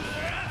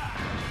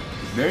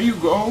 There you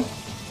go.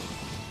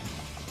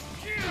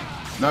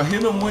 Now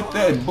hit him with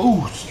that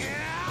boost.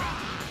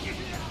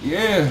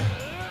 Yeah.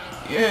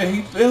 Yeah,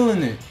 he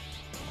feeling it.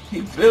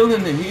 He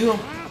feeling it. He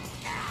don't.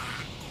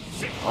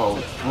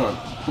 Oh,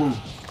 fuck. Boom.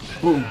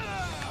 Boom.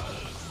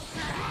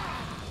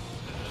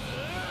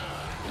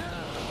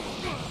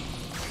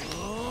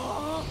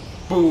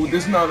 Boo,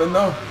 this not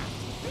enough.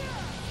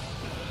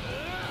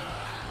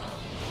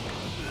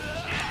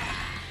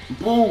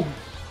 Boo.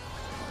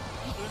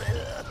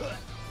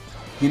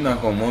 He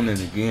not gonna want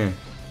it again.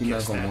 He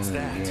not gonna want it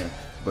again.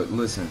 But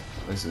listen.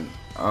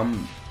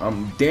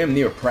 I'm damn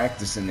near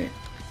practicing it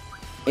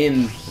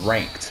in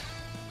ranked,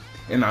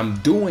 and I'm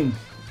doing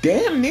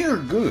damn near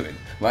good.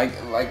 Like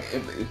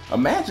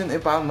imagine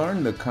if I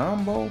learned the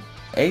combo,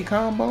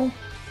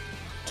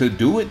 to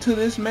do it to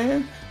this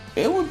man,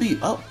 it would be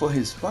up for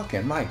his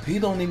fucking life. He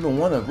don't even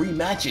want to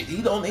rematch it.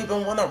 He don't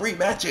even want to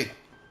rematch it.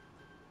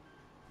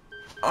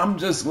 I'm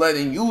just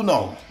letting you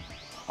know.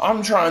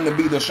 I'm trying to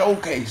be the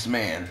showcase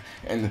man,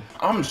 and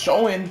I'm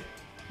showing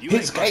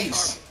his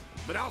case.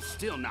 But I'll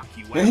still knock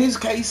you out. And his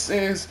case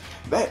says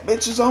that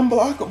bitch is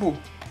unblockable.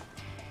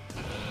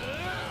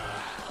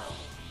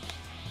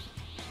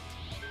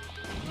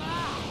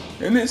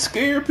 And it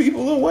scared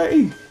people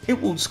away.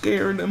 It will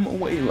scare them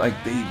away like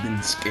they've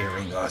been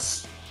scaring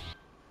us.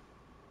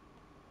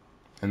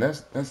 And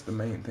that's the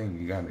main thing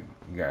you gotta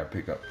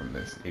pick up from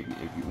this. If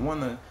you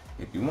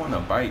wanna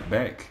bite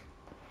back,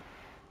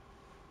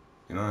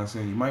 you know what I'm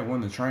saying? You might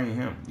want to train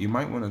him. You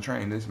might want to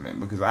train this man,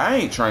 because I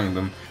ain't trained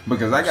him,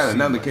 because I got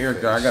another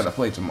character I gotta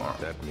play tomorrow.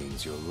 That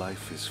means your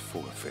life is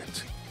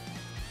forfeit.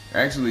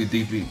 Actually,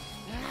 DP.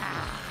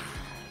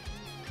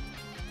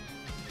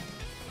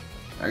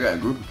 I got a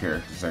group of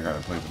characters I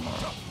gotta play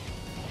tomorrow.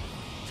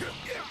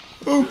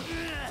 Ooh.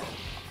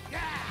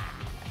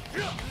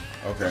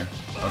 Okay,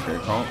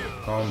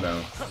 calm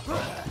down.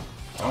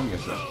 Calm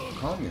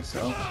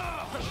yourself.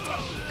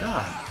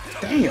 God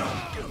damn.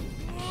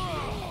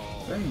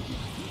 Thank you.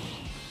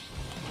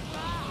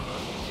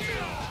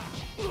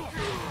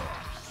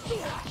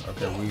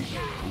 Okay, we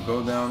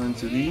go down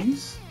into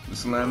these, we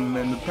slam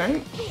them in the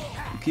paint,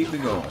 and keep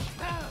it going.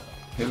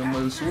 Hit him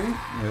with a sweep.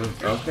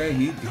 Okay,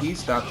 he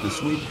stopped the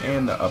sweep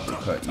and the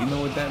uppercut. You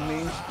know what that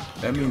means?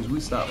 That means we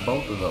stopped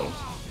both of those,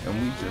 and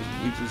we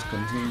just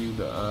continue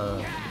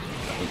to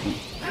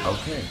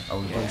okay, I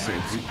was going to say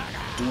if we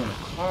doing a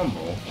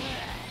combo.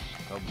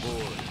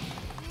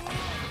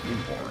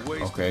 You're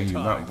boring. Okay,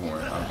 you're not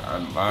boring. I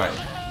lied. I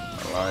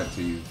lied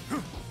to you.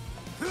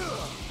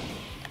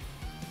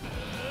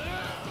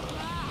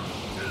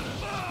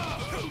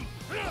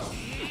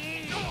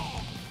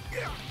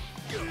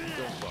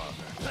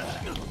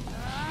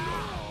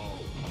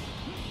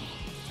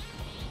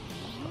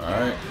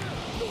 Alright.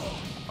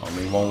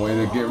 Only one way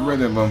to get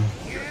rid of him.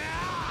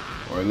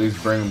 Or at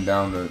least bring him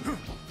down to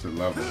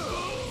level.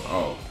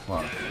 Oh,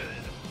 fuck.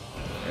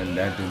 And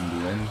that didn't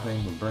do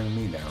anything but bring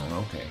me down.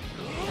 Okay.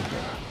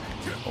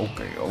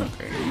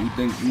 You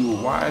think you a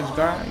wise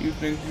guy? You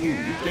think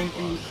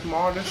you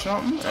smart or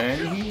something?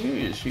 And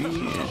he is. He's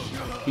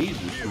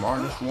the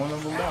smartest one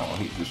of them all.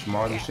 He's the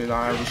smartest shit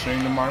I ever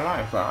seen in my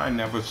life. I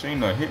never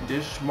seen a hit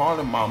this smart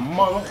in my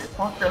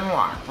motherfucking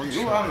life. Do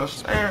you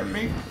understand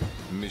me?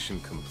 Mission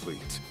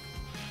complete.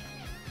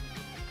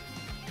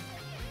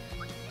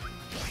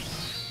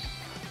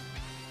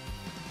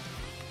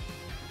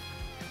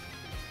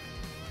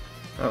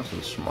 That's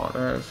a smart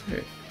ass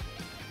hit.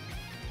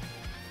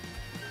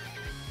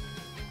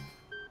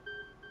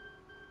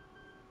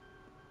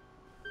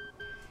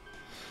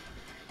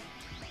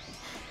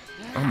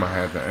 I'm gonna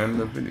have to end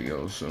the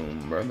video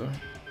soon, brother.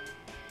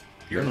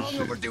 You're long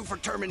overdue for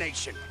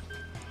termination.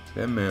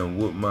 That man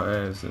whooped my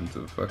ass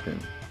into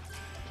fucking.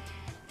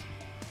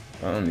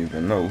 I don't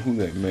even know who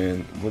that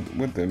man,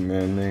 what that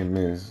man name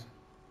is.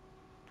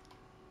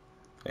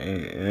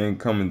 It ain't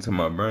coming to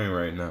my brain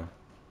right now.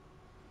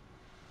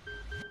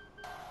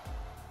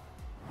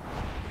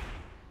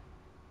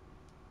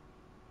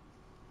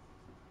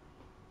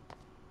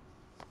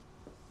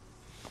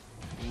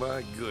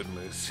 My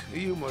goodness,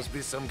 you must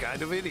be some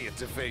kind of idiot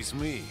to face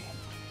me.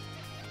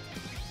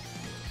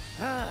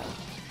 Oh,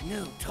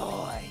 new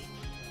toy.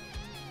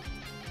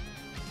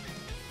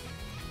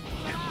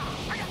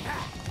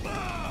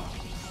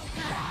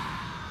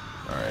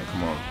 Alright,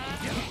 come on.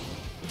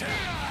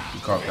 You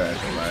caught that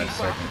at the last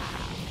second.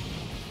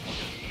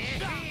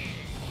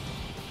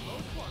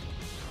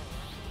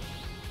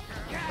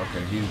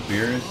 Okay, he's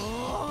Beerus,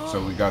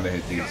 so we gotta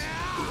hit these.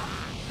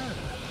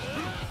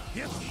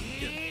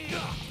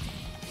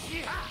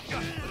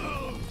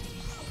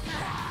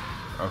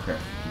 Okay,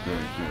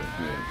 good.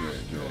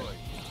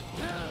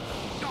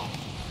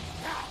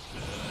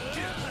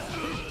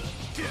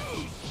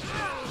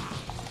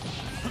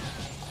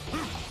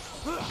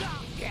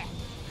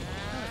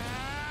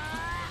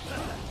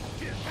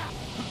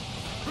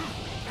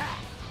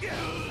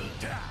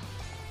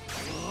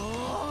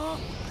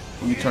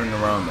 Who you turning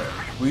around there?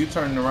 Who you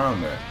turning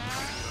around there? A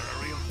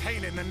real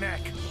pain in the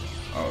neck.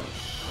 Oh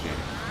shit.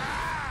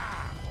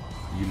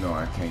 You know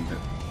I can't do.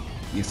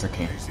 Yes I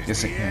can.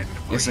 Yes I can.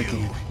 Yes I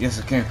can. Yes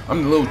I can.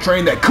 I'm the little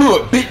train that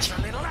could, bitch.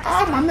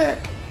 Ah, my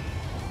neck.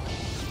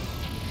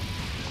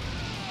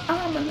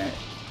 Ah, my neck.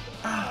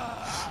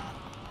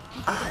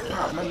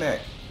 Ah, my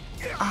neck.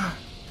 Ah.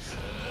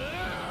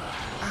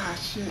 Ah,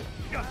 shit.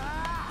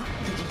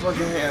 Get your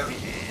fucking hands.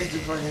 Get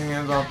your fucking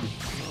hands off me.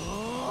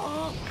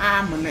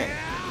 Ah, my neck.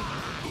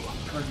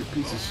 Fucking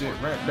piece of shit,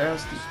 rat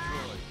bastard.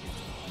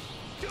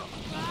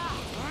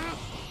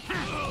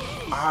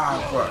 Ah,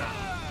 fuck.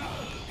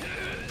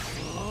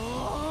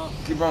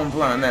 Keep on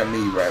flying at me,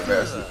 rat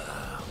bastard.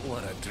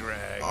 What a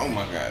drag. Oh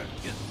my god.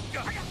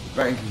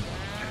 Thank you.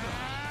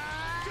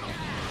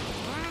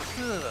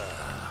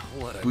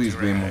 What a Please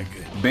beam drag.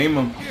 him. Beam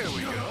him. Here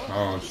we go.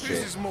 Oh This shit.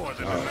 is more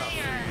than enough.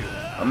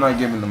 I'm not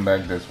giving them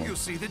back this one. You'll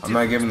see the I'm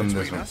not giving them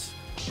difference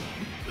this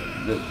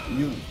between one. us.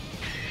 You.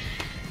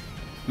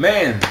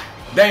 Man,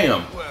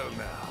 damn. Well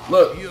now.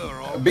 Look,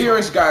 you're all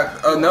Beerus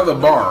got You're another all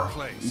bar, over the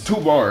place. 2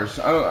 bars.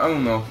 I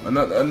don't know,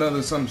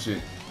 another some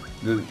shit.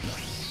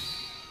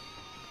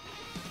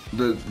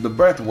 The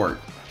breath work,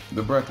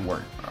 the breath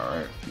work. All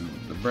right,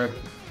 the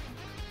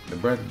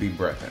breath be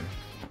breathing.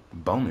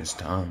 Bonus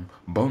time,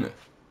 bonus.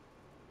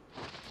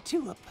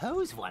 To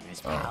oppose one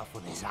as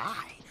powerful as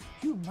I,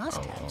 you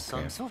must have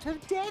some sort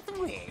of death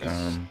wish.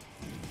 I'm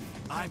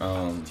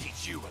about to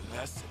teach you a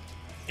lesson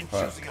in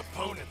choosing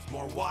opponents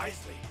more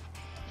wisely.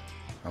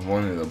 I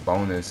wanted a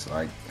bonus,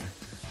 like,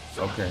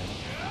 okay,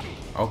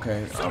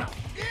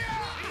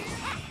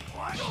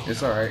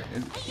 it's all right.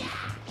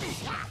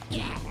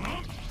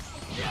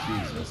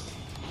 Jesus,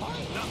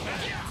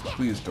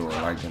 please throw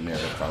a like in there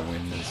if I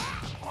win this.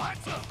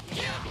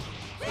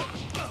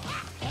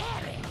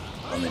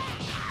 I mean,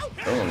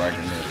 throw a like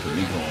in there for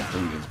me going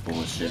through this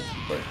bullshit,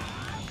 but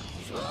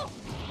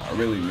I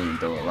really mean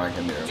throw a like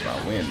in there if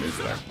I win this.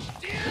 Like,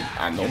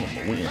 I know I'm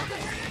gonna win.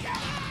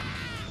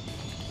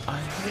 I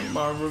hate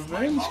my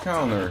revenge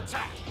counter.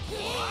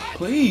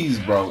 Please,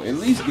 bro, at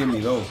least give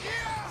me those.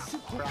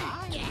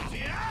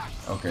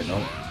 Okay,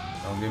 don't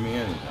give me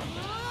anything.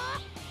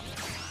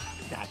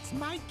 That's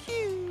my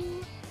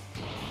cue.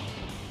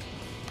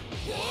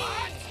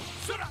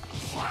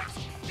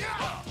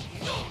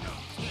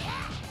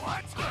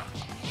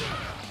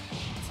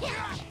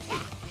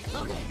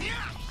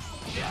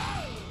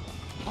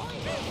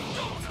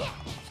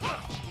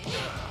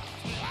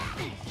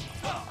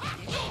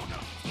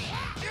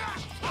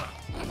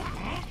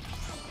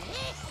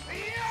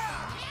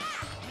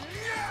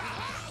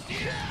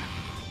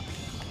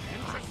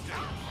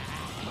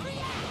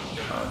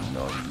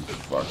 No, you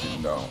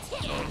fucking don't.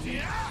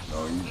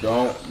 No, you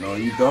don't. No,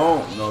 you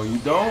don't. No, you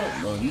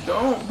don't. No, you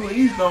don't.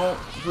 Please don't.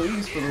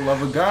 Please, for the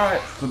love of God.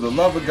 For the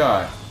love of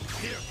God.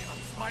 Here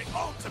comes my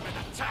ultimate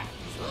attack.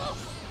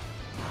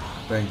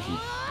 Thank you.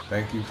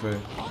 Thank you for...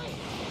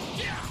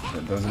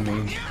 That doesn't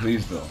mean...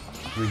 Please don't.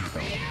 Please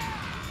don't.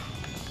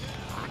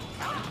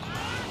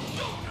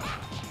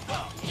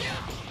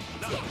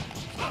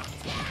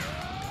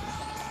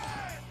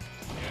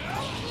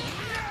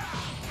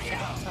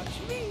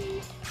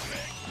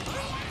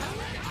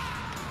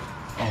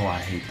 Oh, I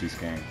hate this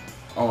game.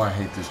 Oh, I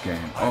hate this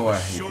game. Oh, I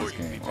hate this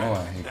game. Oh,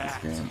 I hate this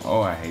game.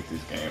 Oh, I hate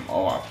this game.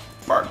 Oh, I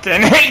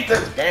fucking hate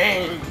this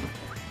game.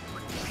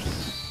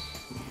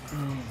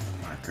 Oh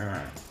my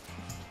god.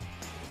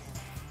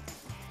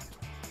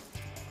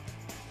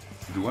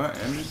 Do I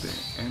end it?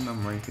 And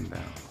I'm ranking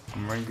down.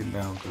 I'm ranking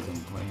down because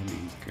I'm playing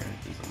these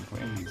characters. I'm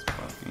playing these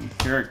fucking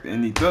characters.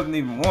 And he doesn't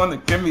even want to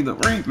give me the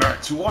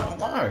rematch.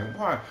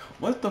 Why?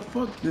 What the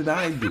fuck did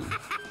I do?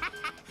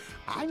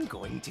 I'm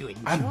going to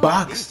enjoy I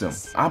boxed him.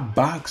 this. I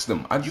boxed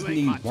him. I just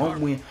need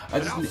one win. I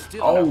just need.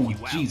 Oh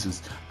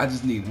Jesus! I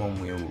just need one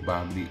win with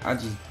Bobby. I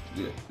just.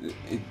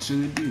 It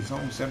should be its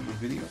own separate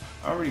video.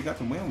 I already got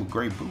the win with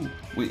Great Boo,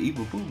 with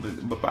Evil Boo,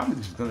 but Bobby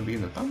is gonna be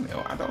in the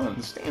thumbnail. I don't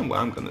understand what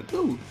I'm gonna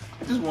do.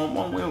 I just want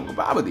one win with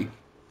Bobby.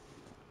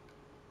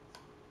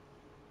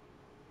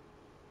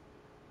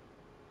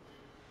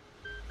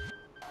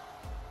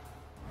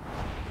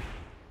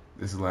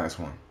 This is the last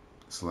one.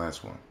 This is the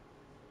last one.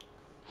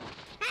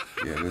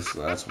 Yeah, this is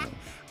the last one.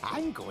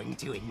 I'm going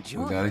to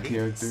enjoy We got a this.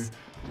 character.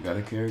 We got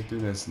a character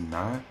that's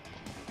not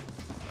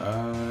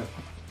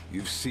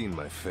You've seen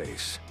my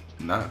face.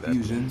 not That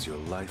fusion, means your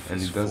life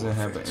and is he doesn't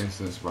have an forfeit.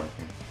 instant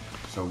sparking.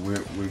 So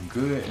we're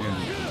good in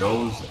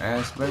those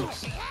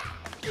aspects.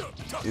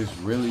 It's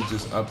really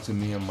just up to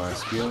me and my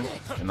skill,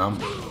 and I'm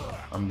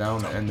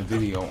down to end the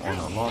video on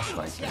a loss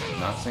like that.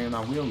 Not saying I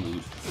will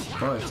lose,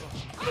 but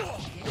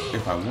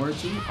if I were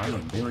to, I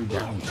am very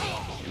down to.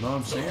 You know what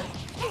I'm saying?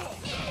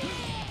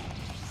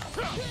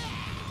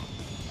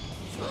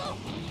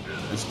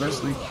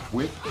 Especially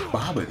with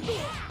Bobbity.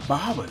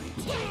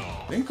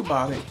 Think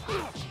about it.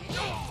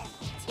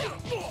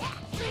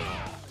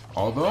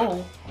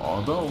 Although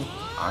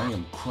I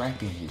am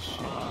cracking his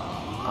shit.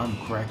 I'm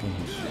cracking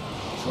his shit.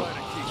 So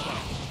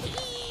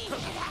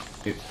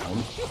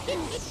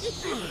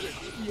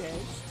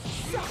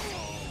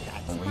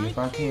only if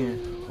I can.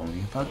 Only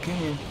if I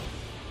can.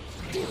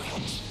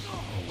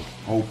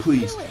 Oh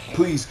please.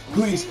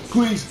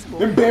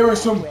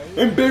 Embarrass him.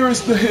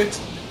 Embarrass the hit.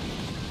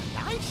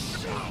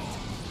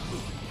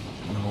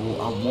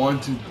 No, I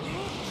want to.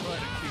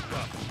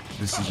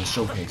 This is a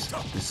showcase.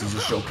 This is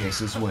a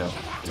showcase as well.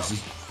 This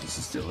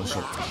is still a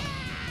showcase.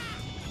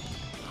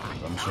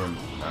 I'm sure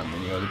not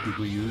many other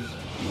people use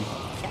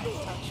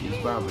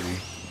Bobbity.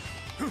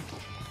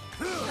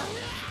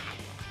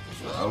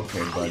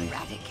 Okay, buddy.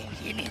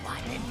 Eradicate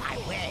anyone in my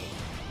way.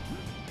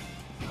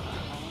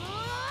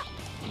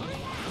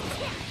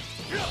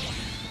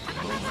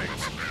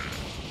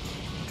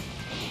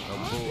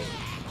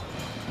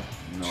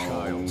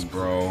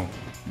 bro.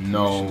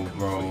 No,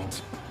 bro.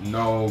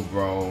 No,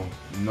 bro.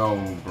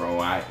 No, bro.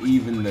 I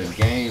even the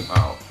game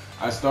out.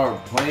 I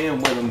started playing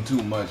with him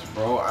too much,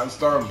 bro. I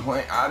started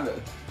playing.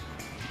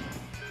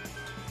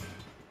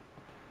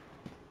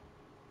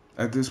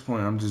 At this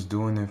point, I'm just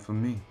doing it for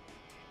me.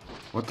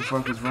 What the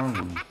fuck is wrong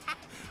with me?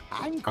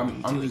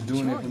 I'm just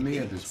doing it for me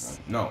at this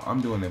point. No,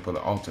 I'm doing it for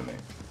the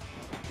ultimate.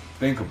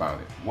 Think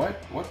about it.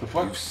 What? What the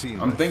fuck?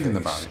 I'm thinking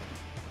about it.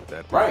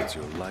 That right. means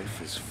your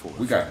life is full.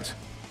 We got it.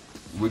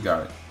 We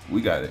got it.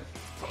 We got it.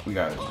 We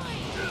got it.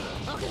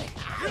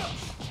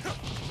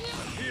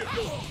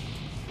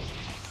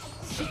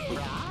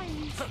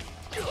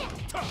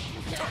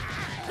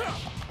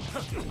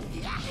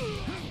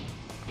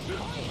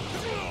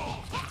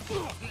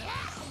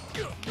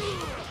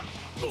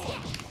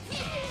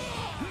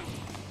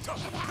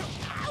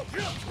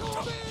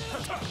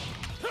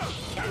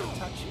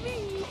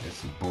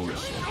 It's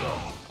bullshit, bro.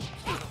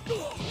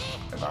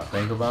 If I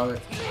think about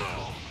it,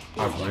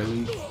 I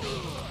really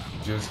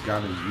just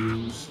gotta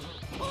use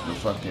the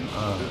fucking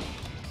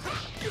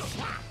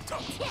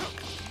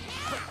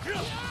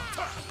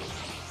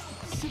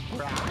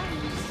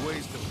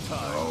Waste of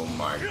time. oh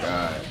my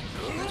god.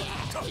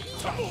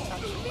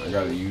 I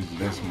gotta use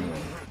this more.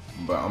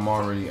 But I'm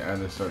already at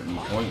a certain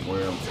point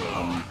where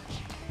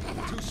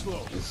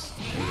it's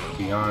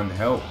beyond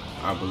help,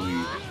 I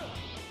believe.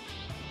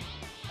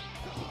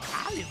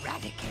 I'll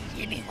eradicate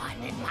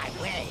anyone in my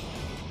way.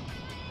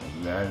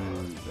 That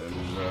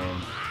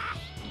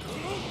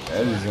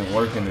isn't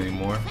working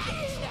anymore.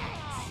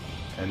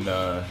 And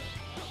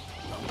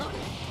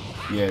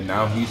yeah,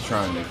 now he's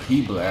trying to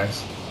key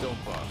blast.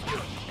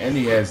 And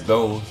he has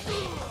those.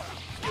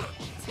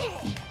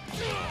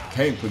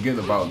 Can't forget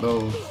about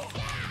those.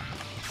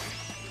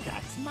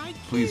 That's my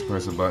Please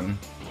press a button.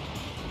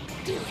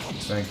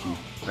 Thank you.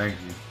 Thank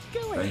you.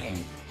 Thank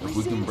you. If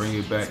we can bring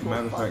it back.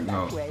 Matter of fact,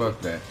 no, fuck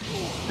that.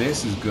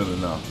 This is good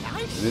enough.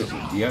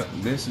 Yep,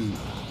 this is.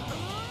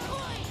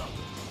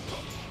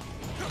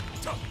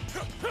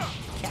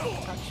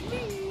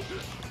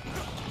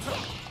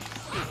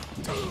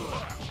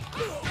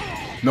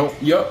 Nope,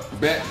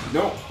 yup, back,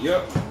 nope,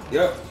 yup,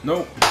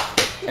 nope.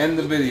 End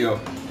the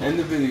video. End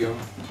the video.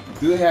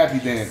 Do the happy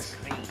dance.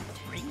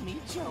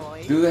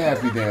 Do the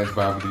happy dance,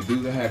 Bobby. Do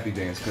the happy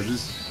dance,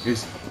 because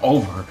it's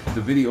over.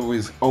 The video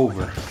is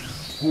over.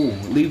 Ooh,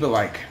 leave a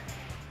like.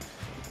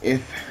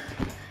 If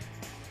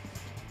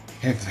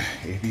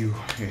you,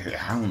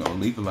 I don't know,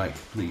 leave a like,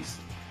 please.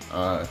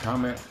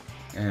 Comment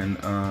and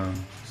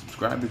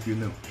subscribe if you're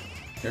new.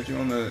 Catch you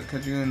in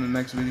the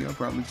next video,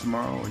 probably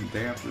tomorrow or the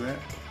day after that,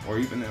 or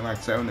even in like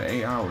 7 to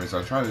 8 hours.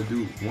 I'll try to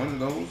do one of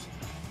those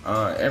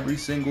every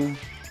single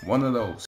one of those.